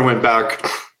 so you never went back.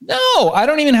 No, I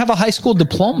don't even have a high school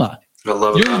diploma. I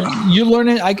love it. You learn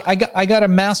it. I got a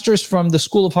master's from the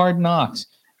School of Hard Knocks.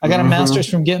 I got a master's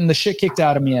from getting the shit kicked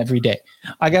out of me every day.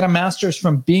 I got a master's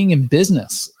from being in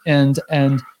business and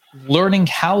learning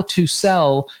how to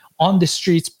sell on the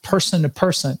streets, person to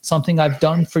person, something I've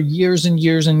done for years and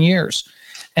years and years.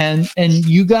 And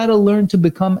you got to learn to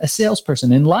become a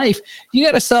salesperson. In life, you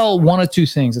got to sell one of two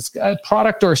things. It's a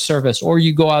product or a service, or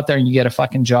you go out there and you get a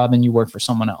fucking job and you work for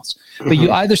someone else. But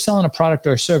you either selling a product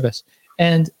or a service.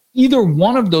 And either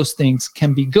one of those things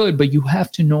can be good, but you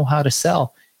have to know how to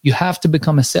sell. You have to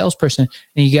become a salesperson,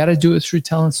 and you got to do it through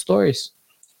telling stories.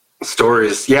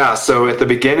 Stories. Yeah. So at the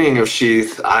beginning of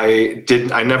Sheath, I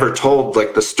never told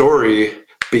like the story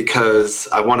because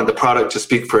I wanted the product to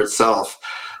speak for itself.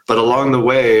 But along the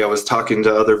way, I was talking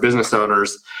to other business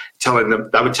owners, telling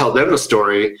them, I would tell them the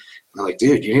story. And they're like,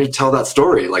 dude, you need to tell that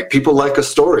story. Like, people like a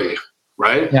story,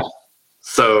 right? Yeah.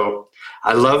 So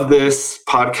I love this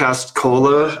podcast,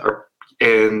 Cola,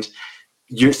 and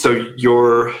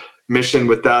your mission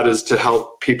with that is to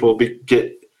help people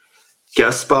get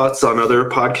guest spots on other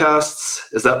podcasts.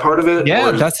 Is that part of it?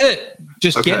 Yeah, that's it.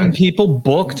 Just getting people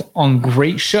booked on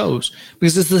great shows,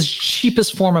 because it's the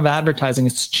cheapest form of advertising.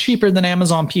 It's cheaper than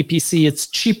Amazon PPC. It's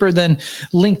cheaper than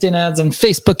LinkedIn ads and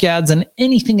Facebook ads and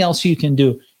anything else you can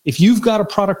do. If you've got a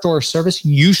product or a service,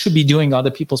 you should be doing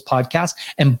other people's podcasts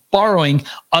and borrowing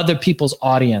other people's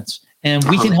audience. And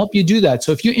we can help you do that.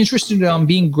 So if you're interested in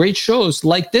being great shows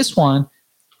like this one,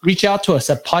 reach out to us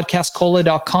at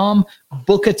podcastcola.com,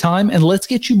 book a time, and let's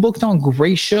get you booked on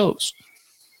great shows.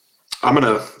 I'm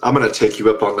gonna take you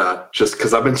up on that, just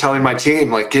because I've been telling my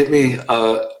team, like, get me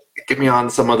on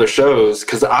some other shows,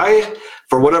 because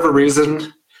for whatever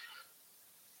reason,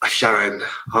 I shine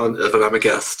when I'm a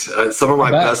guest. Some of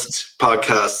my best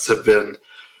podcasts have been,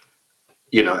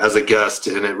 as a guest,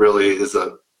 and it really is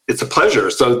it's a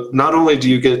pleasure. So not only do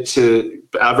you get to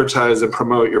advertise and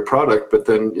promote your product, but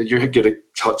then you get to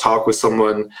talk with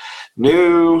someone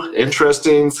new,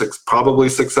 interesting, probably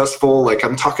successful. Like,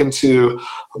 I'm talking to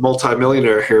a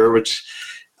multimillionaire here, which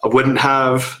I wouldn't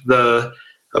have the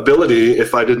ability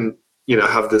if I didn't,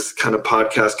 have this kind of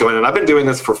podcast going. And I've been doing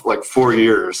this for like 4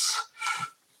 years.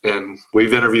 And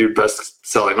we've interviewed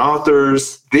best-selling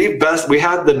authors. We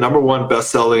had the #1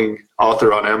 best-selling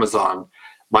author on Amazon,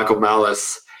 Michael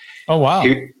Malice. Oh wow!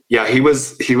 He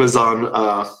was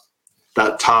on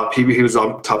that top. He was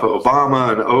on top of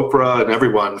Obama and Oprah and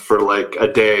everyone for like a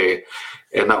day,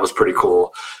 and that was pretty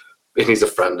cool. And he's a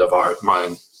friend of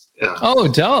mine. Yeah. Oh,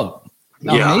 dope!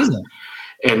 Amazing.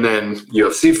 And then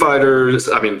UFC fighters,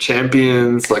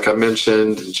 champions, like I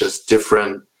mentioned, and just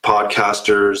different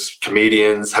podcasters,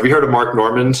 comedians. Have you heard of Mark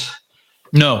Normand?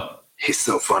 No. He's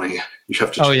so funny. You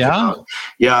have to check him yeah? out.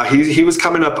 Yeah, he was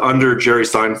coming up under Jerry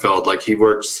Seinfeld. Like, he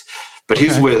works, but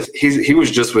he was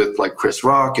just with like Chris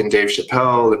Rock and Dave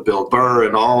Chappelle and Bill Burr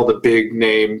and all the big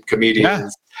name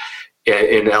comedians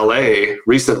in LA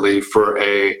recently for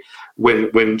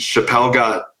when Chappelle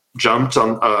got jumped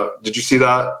on. Did you see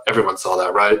that? Everyone saw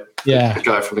that, right? Yeah. The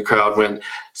guy from the crowd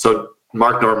so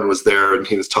Mark Normand was there, and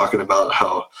he was talking about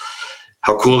how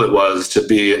cool it was to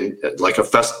be in like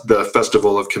the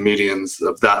festival of comedians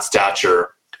of that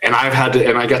stature. and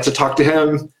I got to talk to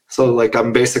him. So like,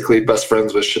 I'm basically best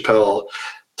friends with Chappelle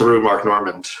through Mark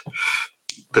Normand.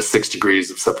 The 6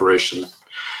 degrees of separation.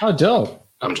 Oh, dope.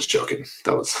 I'm just joking.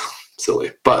 That was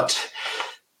silly, but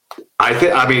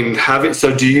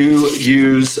so do you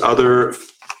use other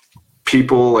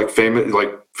people, like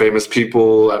famous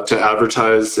people, to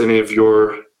advertise any of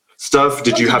your stuff?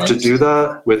 Did you have to do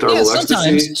that with Herbal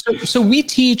Ecstasy? So we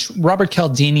teach Robert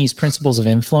Cialdini's Principles of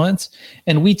Influence,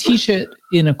 and we teach it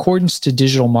in accordance to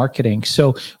digital marketing.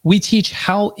 So we teach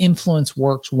how influence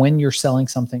works when you're selling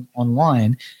something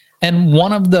online. And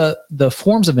one of the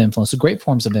forms of influence, the great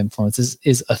forms of influence,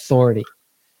 is authority.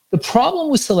 The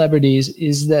problem with celebrities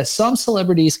is that some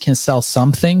celebrities can sell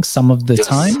something some of the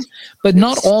time, but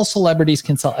not all celebrities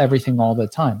can sell everything all the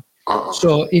time.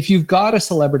 So if you've got a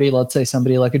celebrity, let's say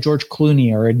somebody like a George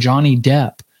Clooney or a Johnny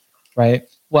Depp, right?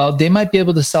 Well, they might be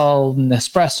able to sell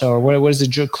Nespresso, or what is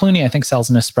it? Clooney, I think, sells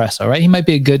Nespresso, right? He might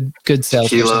be a good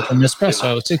salesperson for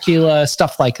Nespresso, tequila,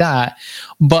 stuff like that.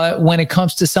 But when it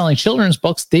comes to selling children's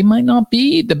books, they might not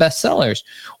be the best sellers.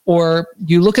 Or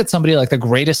you look at somebody like the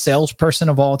greatest salesperson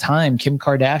of all time, Kim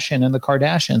Kardashian and the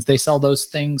Kardashians. They sell those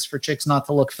things for chicks not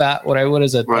to look fat. What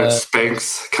is it? Right,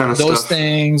 Spanx kind of stuff. Those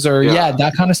things, or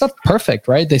that kind of stuff. Perfect,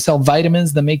 right? They sell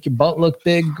vitamins that make your butt look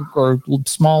big or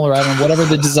smaller. I don't know, whatever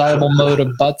the desirable mode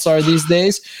of butts are these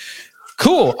days.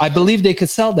 Cool. I believe they could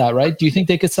sell that, right? Do you think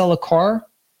they could sell a car?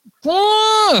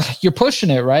 You're pushing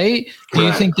it, right? Do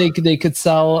you think they could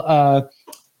sell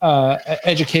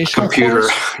educational computer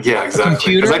course? Yeah,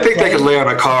 exactly. Because I think they could lay on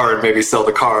a car and maybe sell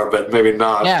the car, but maybe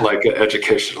not like an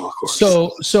educational course.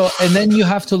 So and then you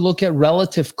have to look at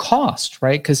relative cost,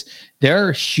 right? Because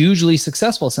they're hugely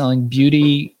successful selling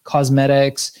beauty,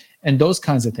 cosmetics, and those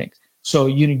kinds of things. So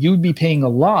you'd be paying a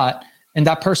lot, and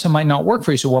that person might not work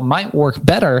for you. So what might work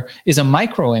better is a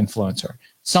micro influencer,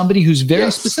 somebody who's very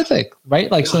specific,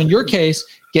 right? Like, so in your case,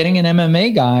 getting an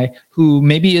MMA guy who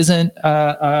maybe isn't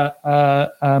McGregor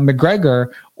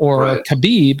or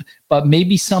Khabib, but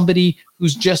maybe somebody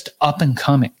who's just up and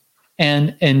coming,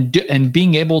 and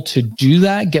being able to do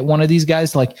that, get one of these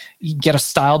guys, like get a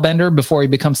style bender before he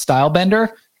becomes style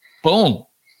bender, boom,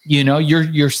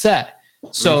 you're set.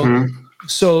 So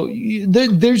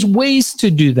there's ways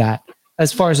to do that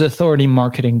as far as authority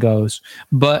marketing goes.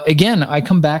 But again, I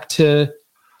come back to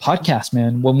podcast,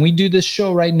 man. When we do this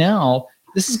show right now,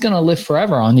 this is going to live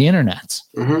forever on the internet.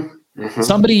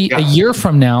 Somebody a year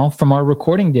from now, from our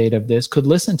recording date of this, could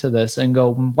listen to this and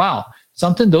go, wow,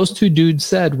 something those two dudes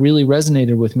said really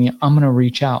resonated with me. I'm going to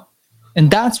reach out.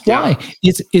 And that's why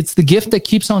it's the gift that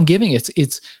keeps on giving.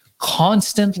 It's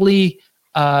constantly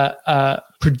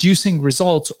producing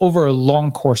results over a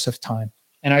long course of time.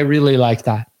 And I really like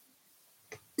that.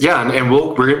 Yeah, and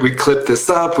we clip this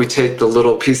up. We take the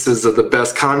little pieces of the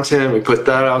best content. We put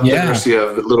that out there. So you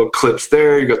have little clips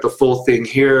there. You got the full thing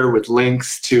here with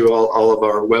links to all of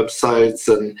our websites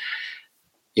and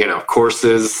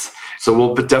courses. So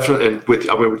we'll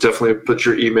definitely put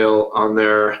your email on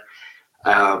there.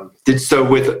 So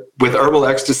with Herbal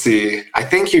Ecstasy, I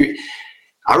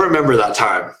remember that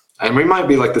time, and we might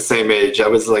be like the same age.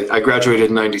 I graduated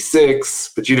in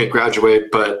 '96, but you didn't graduate.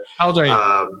 But how old are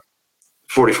you?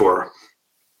 44.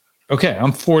 Okay,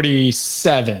 I'm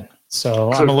 47,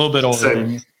 so I'm a little bit older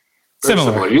than you.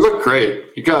 Similar. You look great.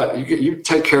 You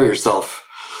take care of yourself.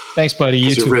 Thanks, buddy.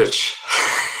 You're rich.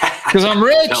 Because I'm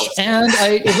rich, and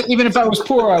even if I was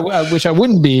poor, which I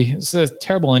wouldn't be. It's a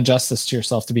terrible injustice to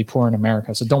yourself to be poor in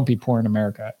America. So don't be poor in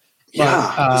America.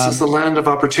 This is the land of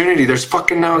opportunity. There's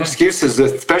fucking no excuses,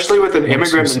 especially with an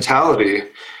immigrant mentality.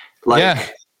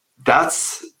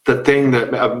 That's the thing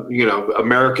that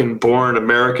American-born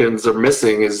Americans are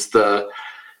missing is they're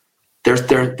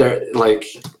like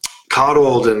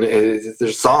coddled and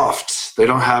they're soft. They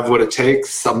don't have what it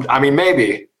takes.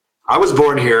 Maybe I was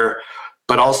born here,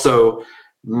 but also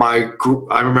I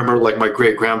remember like my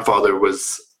great grandfather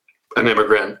was an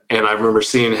immigrant, and I remember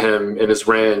seeing him in his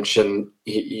ranch and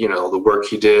the work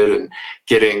he did and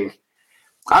getting.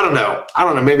 I don't know.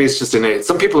 Maybe it's just innate.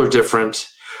 Some people are different.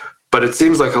 But it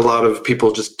seems like a lot of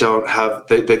people just don't have,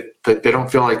 they don't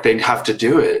feel like they have to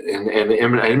do it. And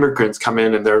immigrants come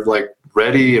in and they're like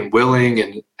ready and willing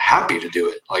and happy to do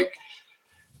it. Like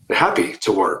they're happy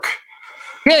to work.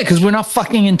 Yeah, because we're not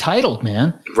fucking entitled,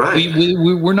 man. Right.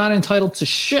 We're not entitled to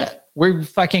shit. We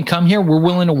fucking come here. We're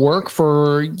willing to work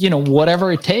for,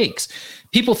 whatever it takes.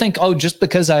 People think, oh, just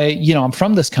because I'm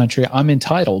from this country, I'm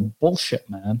entitled. Bullshit,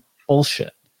 man.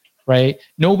 Bullshit. Right?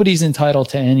 Nobody's entitled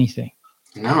to anything.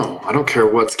 No, I don't care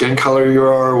what skin color you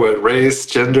are, what race,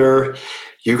 gender.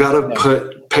 You got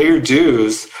to pay your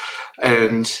dues.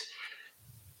 And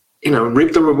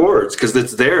reap the rewards because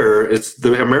it's there. It's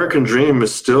the American dream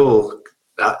is still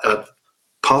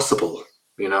possible,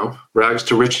 rags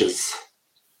to riches.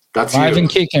 That's Live you. and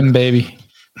kicking, baby.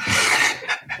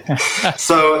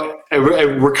 So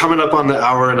we're coming up on the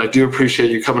hour, and I do appreciate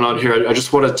you coming on here. I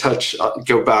just want to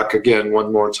go back again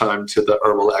one more time to the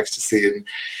herbal ecstasy, and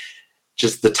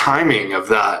just the timing of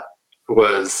that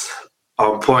was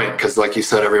on point because, like you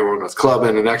said, everyone was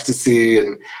clubbing and ecstasy,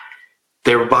 and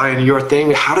they were buying your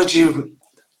thing. How did you,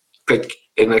 like,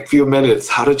 in a few minutes,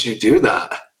 how did you do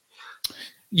that?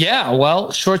 Yeah,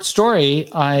 well, short story.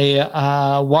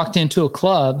 I walked into a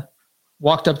club,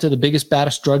 walked up to the biggest,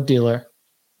 baddest drug dealer,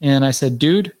 and I said,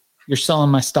 dude, you're selling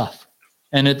my stuff.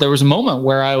 And there was a moment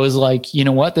where I was like, you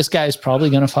know what? This guy is probably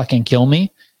going to fucking kill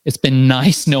me. It's been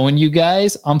nice knowing you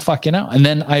guys. I'm fucking out. And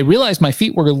then I realized my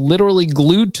feet were literally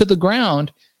glued to the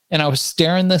ground, and I was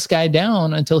staring this guy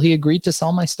down until he agreed to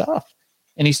sell my stuff.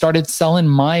 And he started selling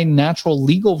my natural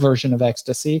legal version of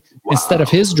ecstasy instead of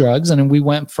his drugs. And then we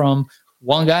went from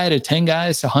one guy to 10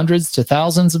 guys to hundreds to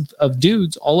thousands of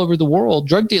dudes all over the world,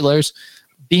 drug dealers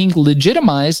being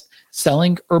legitimized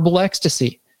selling herbal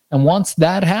ecstasy. And once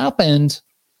that happened,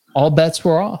 all bets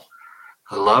were off.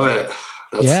 I love it.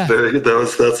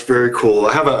 That's very cool.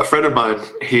 I have a friend of mine.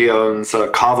 He owns a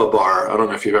kava bar. I don't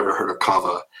know if you've ever heard of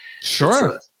kava.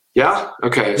 Sure. Yeah.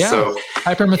 Okay. Yeah. So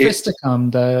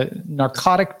Hypermethysticum, the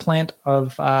narcotic plant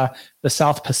of the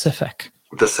South Pacific.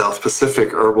 The South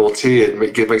Pacific herbal tea. It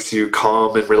makes you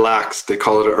calm and relaxed. They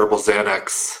call it an herbal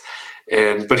Xanax.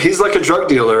 But he's like a drug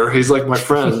dealer. He's like my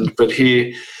friend. But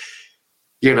he,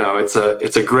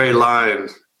 it's a gray line.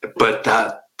 But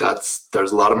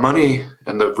there's a lot of money,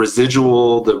 and the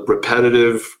residual, the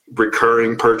repetitive,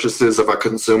 recurring purchases of a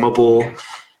consumable.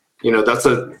 That's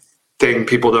a thing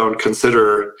people don't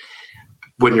consider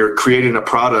when you're creating a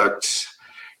product.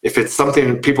 If it's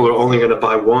something people are only going to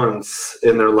buy once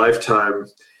in their lifetime,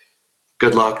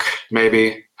 good luck,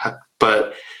 maybe.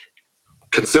 But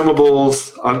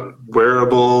consumables,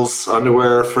 wearables,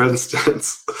 underwear, for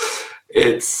instance,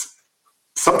 it's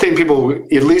something people,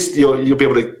 at least you'll be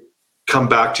able to come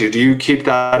back to. Do you keep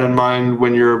that in mind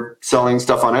when you're selling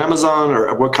stuff on Amazon,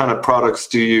 or what kind of products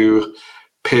do you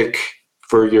pick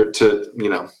for your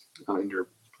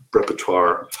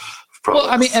repertoire? Products.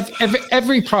 Well, I mean,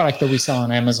 every product that we sell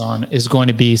on Amazon is going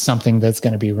to be something that's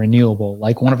going to be renewable.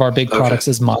 Like one of our big products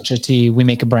is matcha tea. We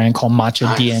make a brand called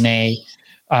Matcha DNA.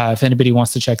 If anybody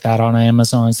wants to check that on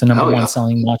Amazon, it's the number one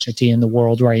selling matcha tea in the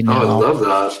world right now. I love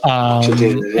that.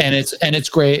 And it's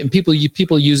great, and people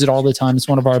use it all the time. It's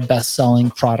one of our best selling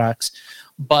products.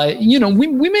 But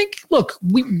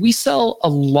we sell a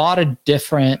lot of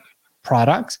different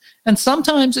products, and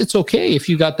sometimes it's okay if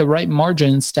you got the right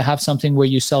margins to have something where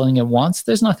you're selling it once.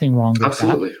 There's nothing wrong with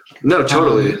that. No,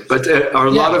 totally. But are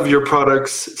a lot of your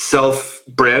products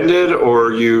self-branded, or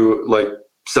are you like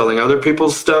selling other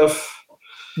people's stuff?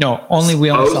 No, we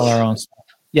only sell our own stuff.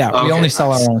 Yeah, we only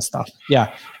sell our own stuff.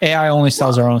 Yeah, AI only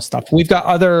sells our own stuff. We've got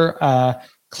other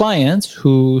clients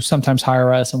who sometimes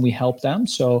hire us and we help them.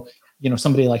 So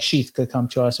somebody like Sheath could come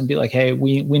to us and be like, hey,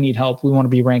 we need help. We want to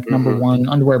be ranked number one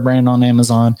underwear brand on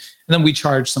Amazon. And then we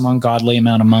charge some ungodly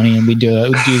amount of money, and we do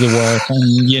the work,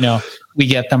 and, we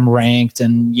get them ranked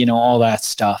and, all that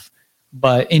stuff.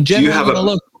 But in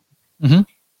general,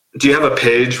 do you have a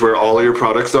page where all your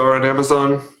products are on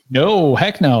Amazon? No,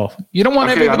 heck no. You don't want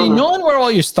everybody knowing where all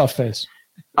your stuff is.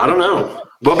 I don't know.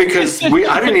 Well, because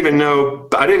I didn't even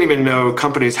know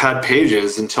companies had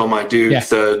pages until my dude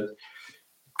said,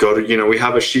 go to, we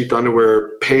have a Sheath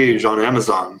underwear page on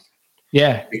Amazon.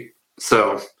 Yeah.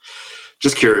 So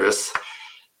just curious.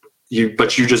 You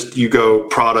go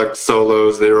product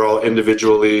solos. They're all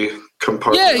individually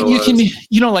compartmentalized. Yeah, you can,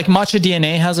 like Matcha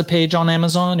DNA has a page on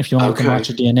Amazon. If you want to look at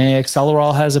Matcha DNA,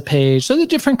 Accelerol has a page. So the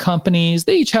different companies,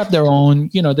 they each have their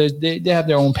own, they have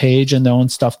their own page and their own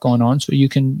stuff going on. So you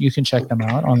can check them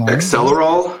out online.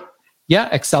 Accelerol? Yeah,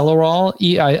 Accelerol.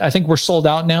 I think we're sold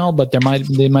out now, but they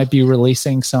might be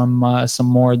releasing some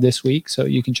more this week, so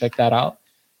you can check that out.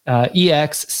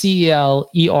 EXCELEROL.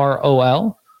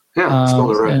 Yeah,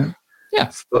 spelled it right. Yeah.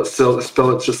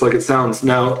 Spell it just like it sounds.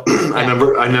 Now, I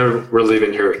know we're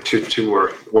leaving here.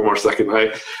 One more second.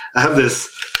 I have this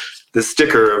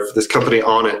sticker of this company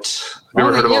On It. Have you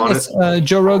ever heard of On It?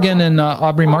 Joe Rogan and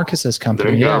Aubrey Marcus's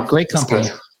company. Yeah, great company.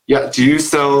 Yeah. Do you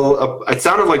sell? It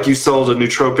sounded like you sold a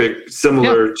nootropic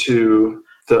similar to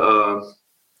the.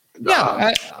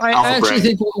 I actually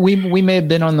think we may have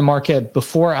been on the market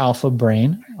before Alpha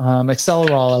Brain.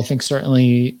 Accelerol, I think,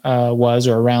 certainly was,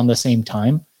 or around the same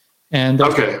time. And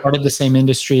they're part of the same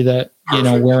industry that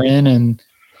we're in. And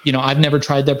I've never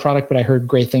tried their product, but I heard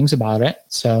great things about it.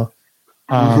 So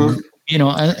You know,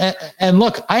 and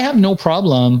look, I have no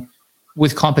problem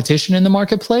with competition in the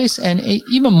marketplace, and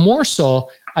even more so,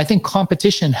 I think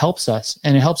competition helps us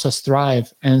and it helps us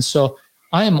thrive. And so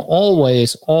I am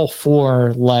always all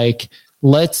for like,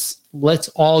 let's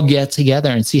all get together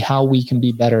and see how we can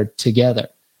be better together.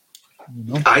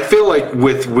 You know? I feel like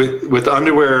with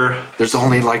underwear, there's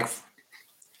only like,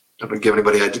 I don't give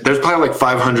anybody idea. There's probably like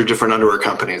 500 different underwear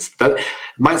companies. That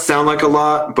might sound like a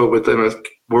lot, but within a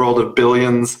world of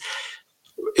billions,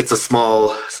 it's a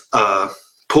small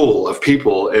pool of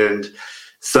people. And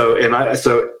so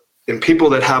people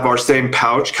that have our same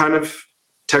pouch kind of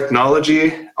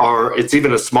technology, it's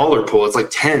even a smaller pool. It's like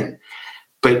 10.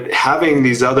 But having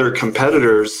these other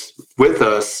competitors with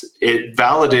us, it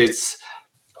validates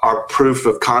our proof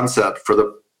of concept for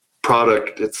the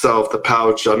product itself, the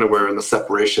pouch, underwear, and the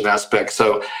separation aspect.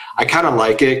 So I kind of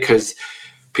like it because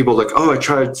people are like, oh, I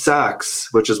tried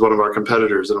Saxx, which is one of our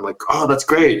competitors. And I'm like, oh, that's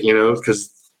great, you know, because.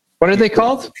 What are they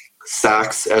called?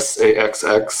 Saxx,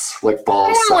 Saxx, like balls.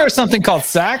 I don't wear something called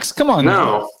Saxx. Come on.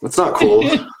 No, it's not cool.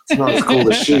 It's not as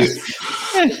cool as Sheath.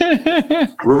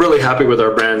 We're really happy with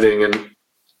our branding, and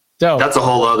that's a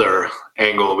whole other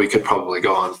angle we could probably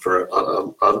go on for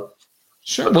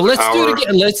Sure. Well, let's do it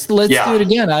again. Let's do it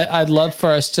again. I'd love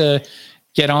for us to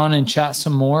get on and chat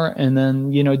some more. And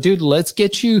then, you know, dude, let's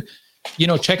get you, you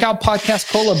know, check out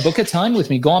Podcast Cola, book a time with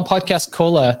me. Go on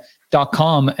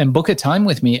podcastcola.com and book a time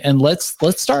with me. And let's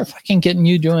start fucking getting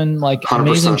you doing like 100%.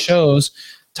 Amazing shows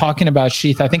talking about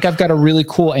Sheath. I think I've got a really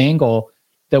cool angle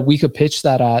that we could pitch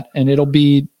that at. And it'll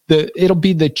be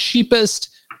the cheapest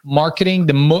marketing,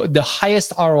 the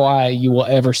highest ROI you will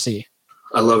ever see.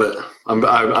 I love it. I'm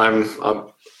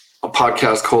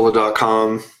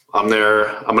podcastcola.com. I'm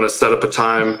there. I'm going to set up a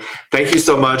time. Thank you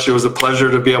so much. It was a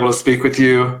pleasure to be able to speak with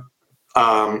you.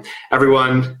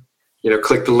 Everyone, you know,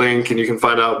 click the link and you can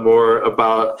find out more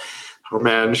about our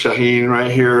man Shaheen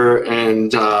right here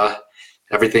and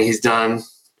everything he's done.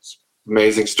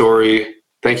 Amazing story.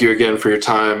 Thank you again for your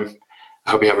time.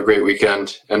 I hope you have a great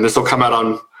weekend. And this will come out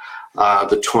on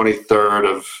the 23rd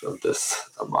of this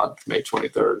month, May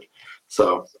 23rd.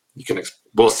 So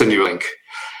we'll send you a link.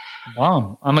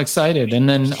 Wow, I'm excited. And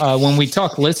then when we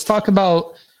talk, let's talk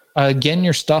about getting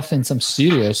your stuff in some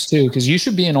studios too, because you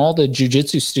should be in all the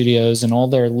jiu-jitsu studios and all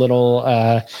their little,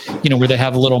 you know, where they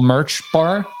have a little merch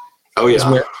bar. Oh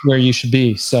yeah, where you should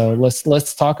be. So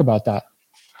let's talk about that.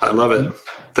 I love it.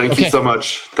 Thank you so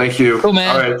much. Thank you. Cool,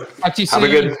 man. All right. Talk to you soon.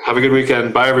 Have a good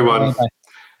weekend. Bye, everyone. Bye.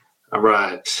 All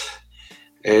right.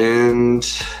 And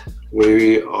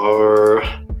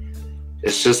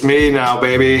it's just me now,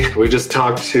 baby. We just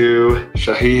talked to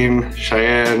Cheyenne.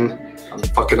 I'm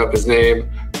fucking up his name,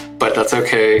 but that's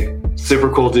okay. Super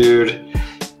cool dude.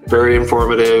 Very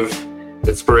informative,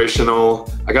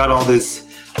 inspirational. I got all this,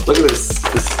 look at this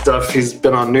stuff. He's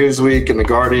been on Newsweek and The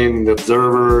Guardian, The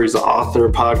Observer. He's an author,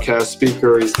 podcast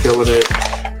speaker. He's killing it.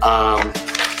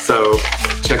 So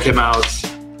check him out.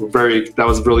 That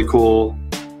was really cool.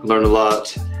 I learned a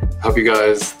lot. Hope you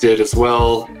guys did as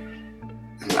well.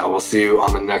 And I will see you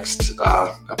on the next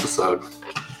episode.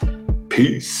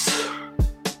 Peace.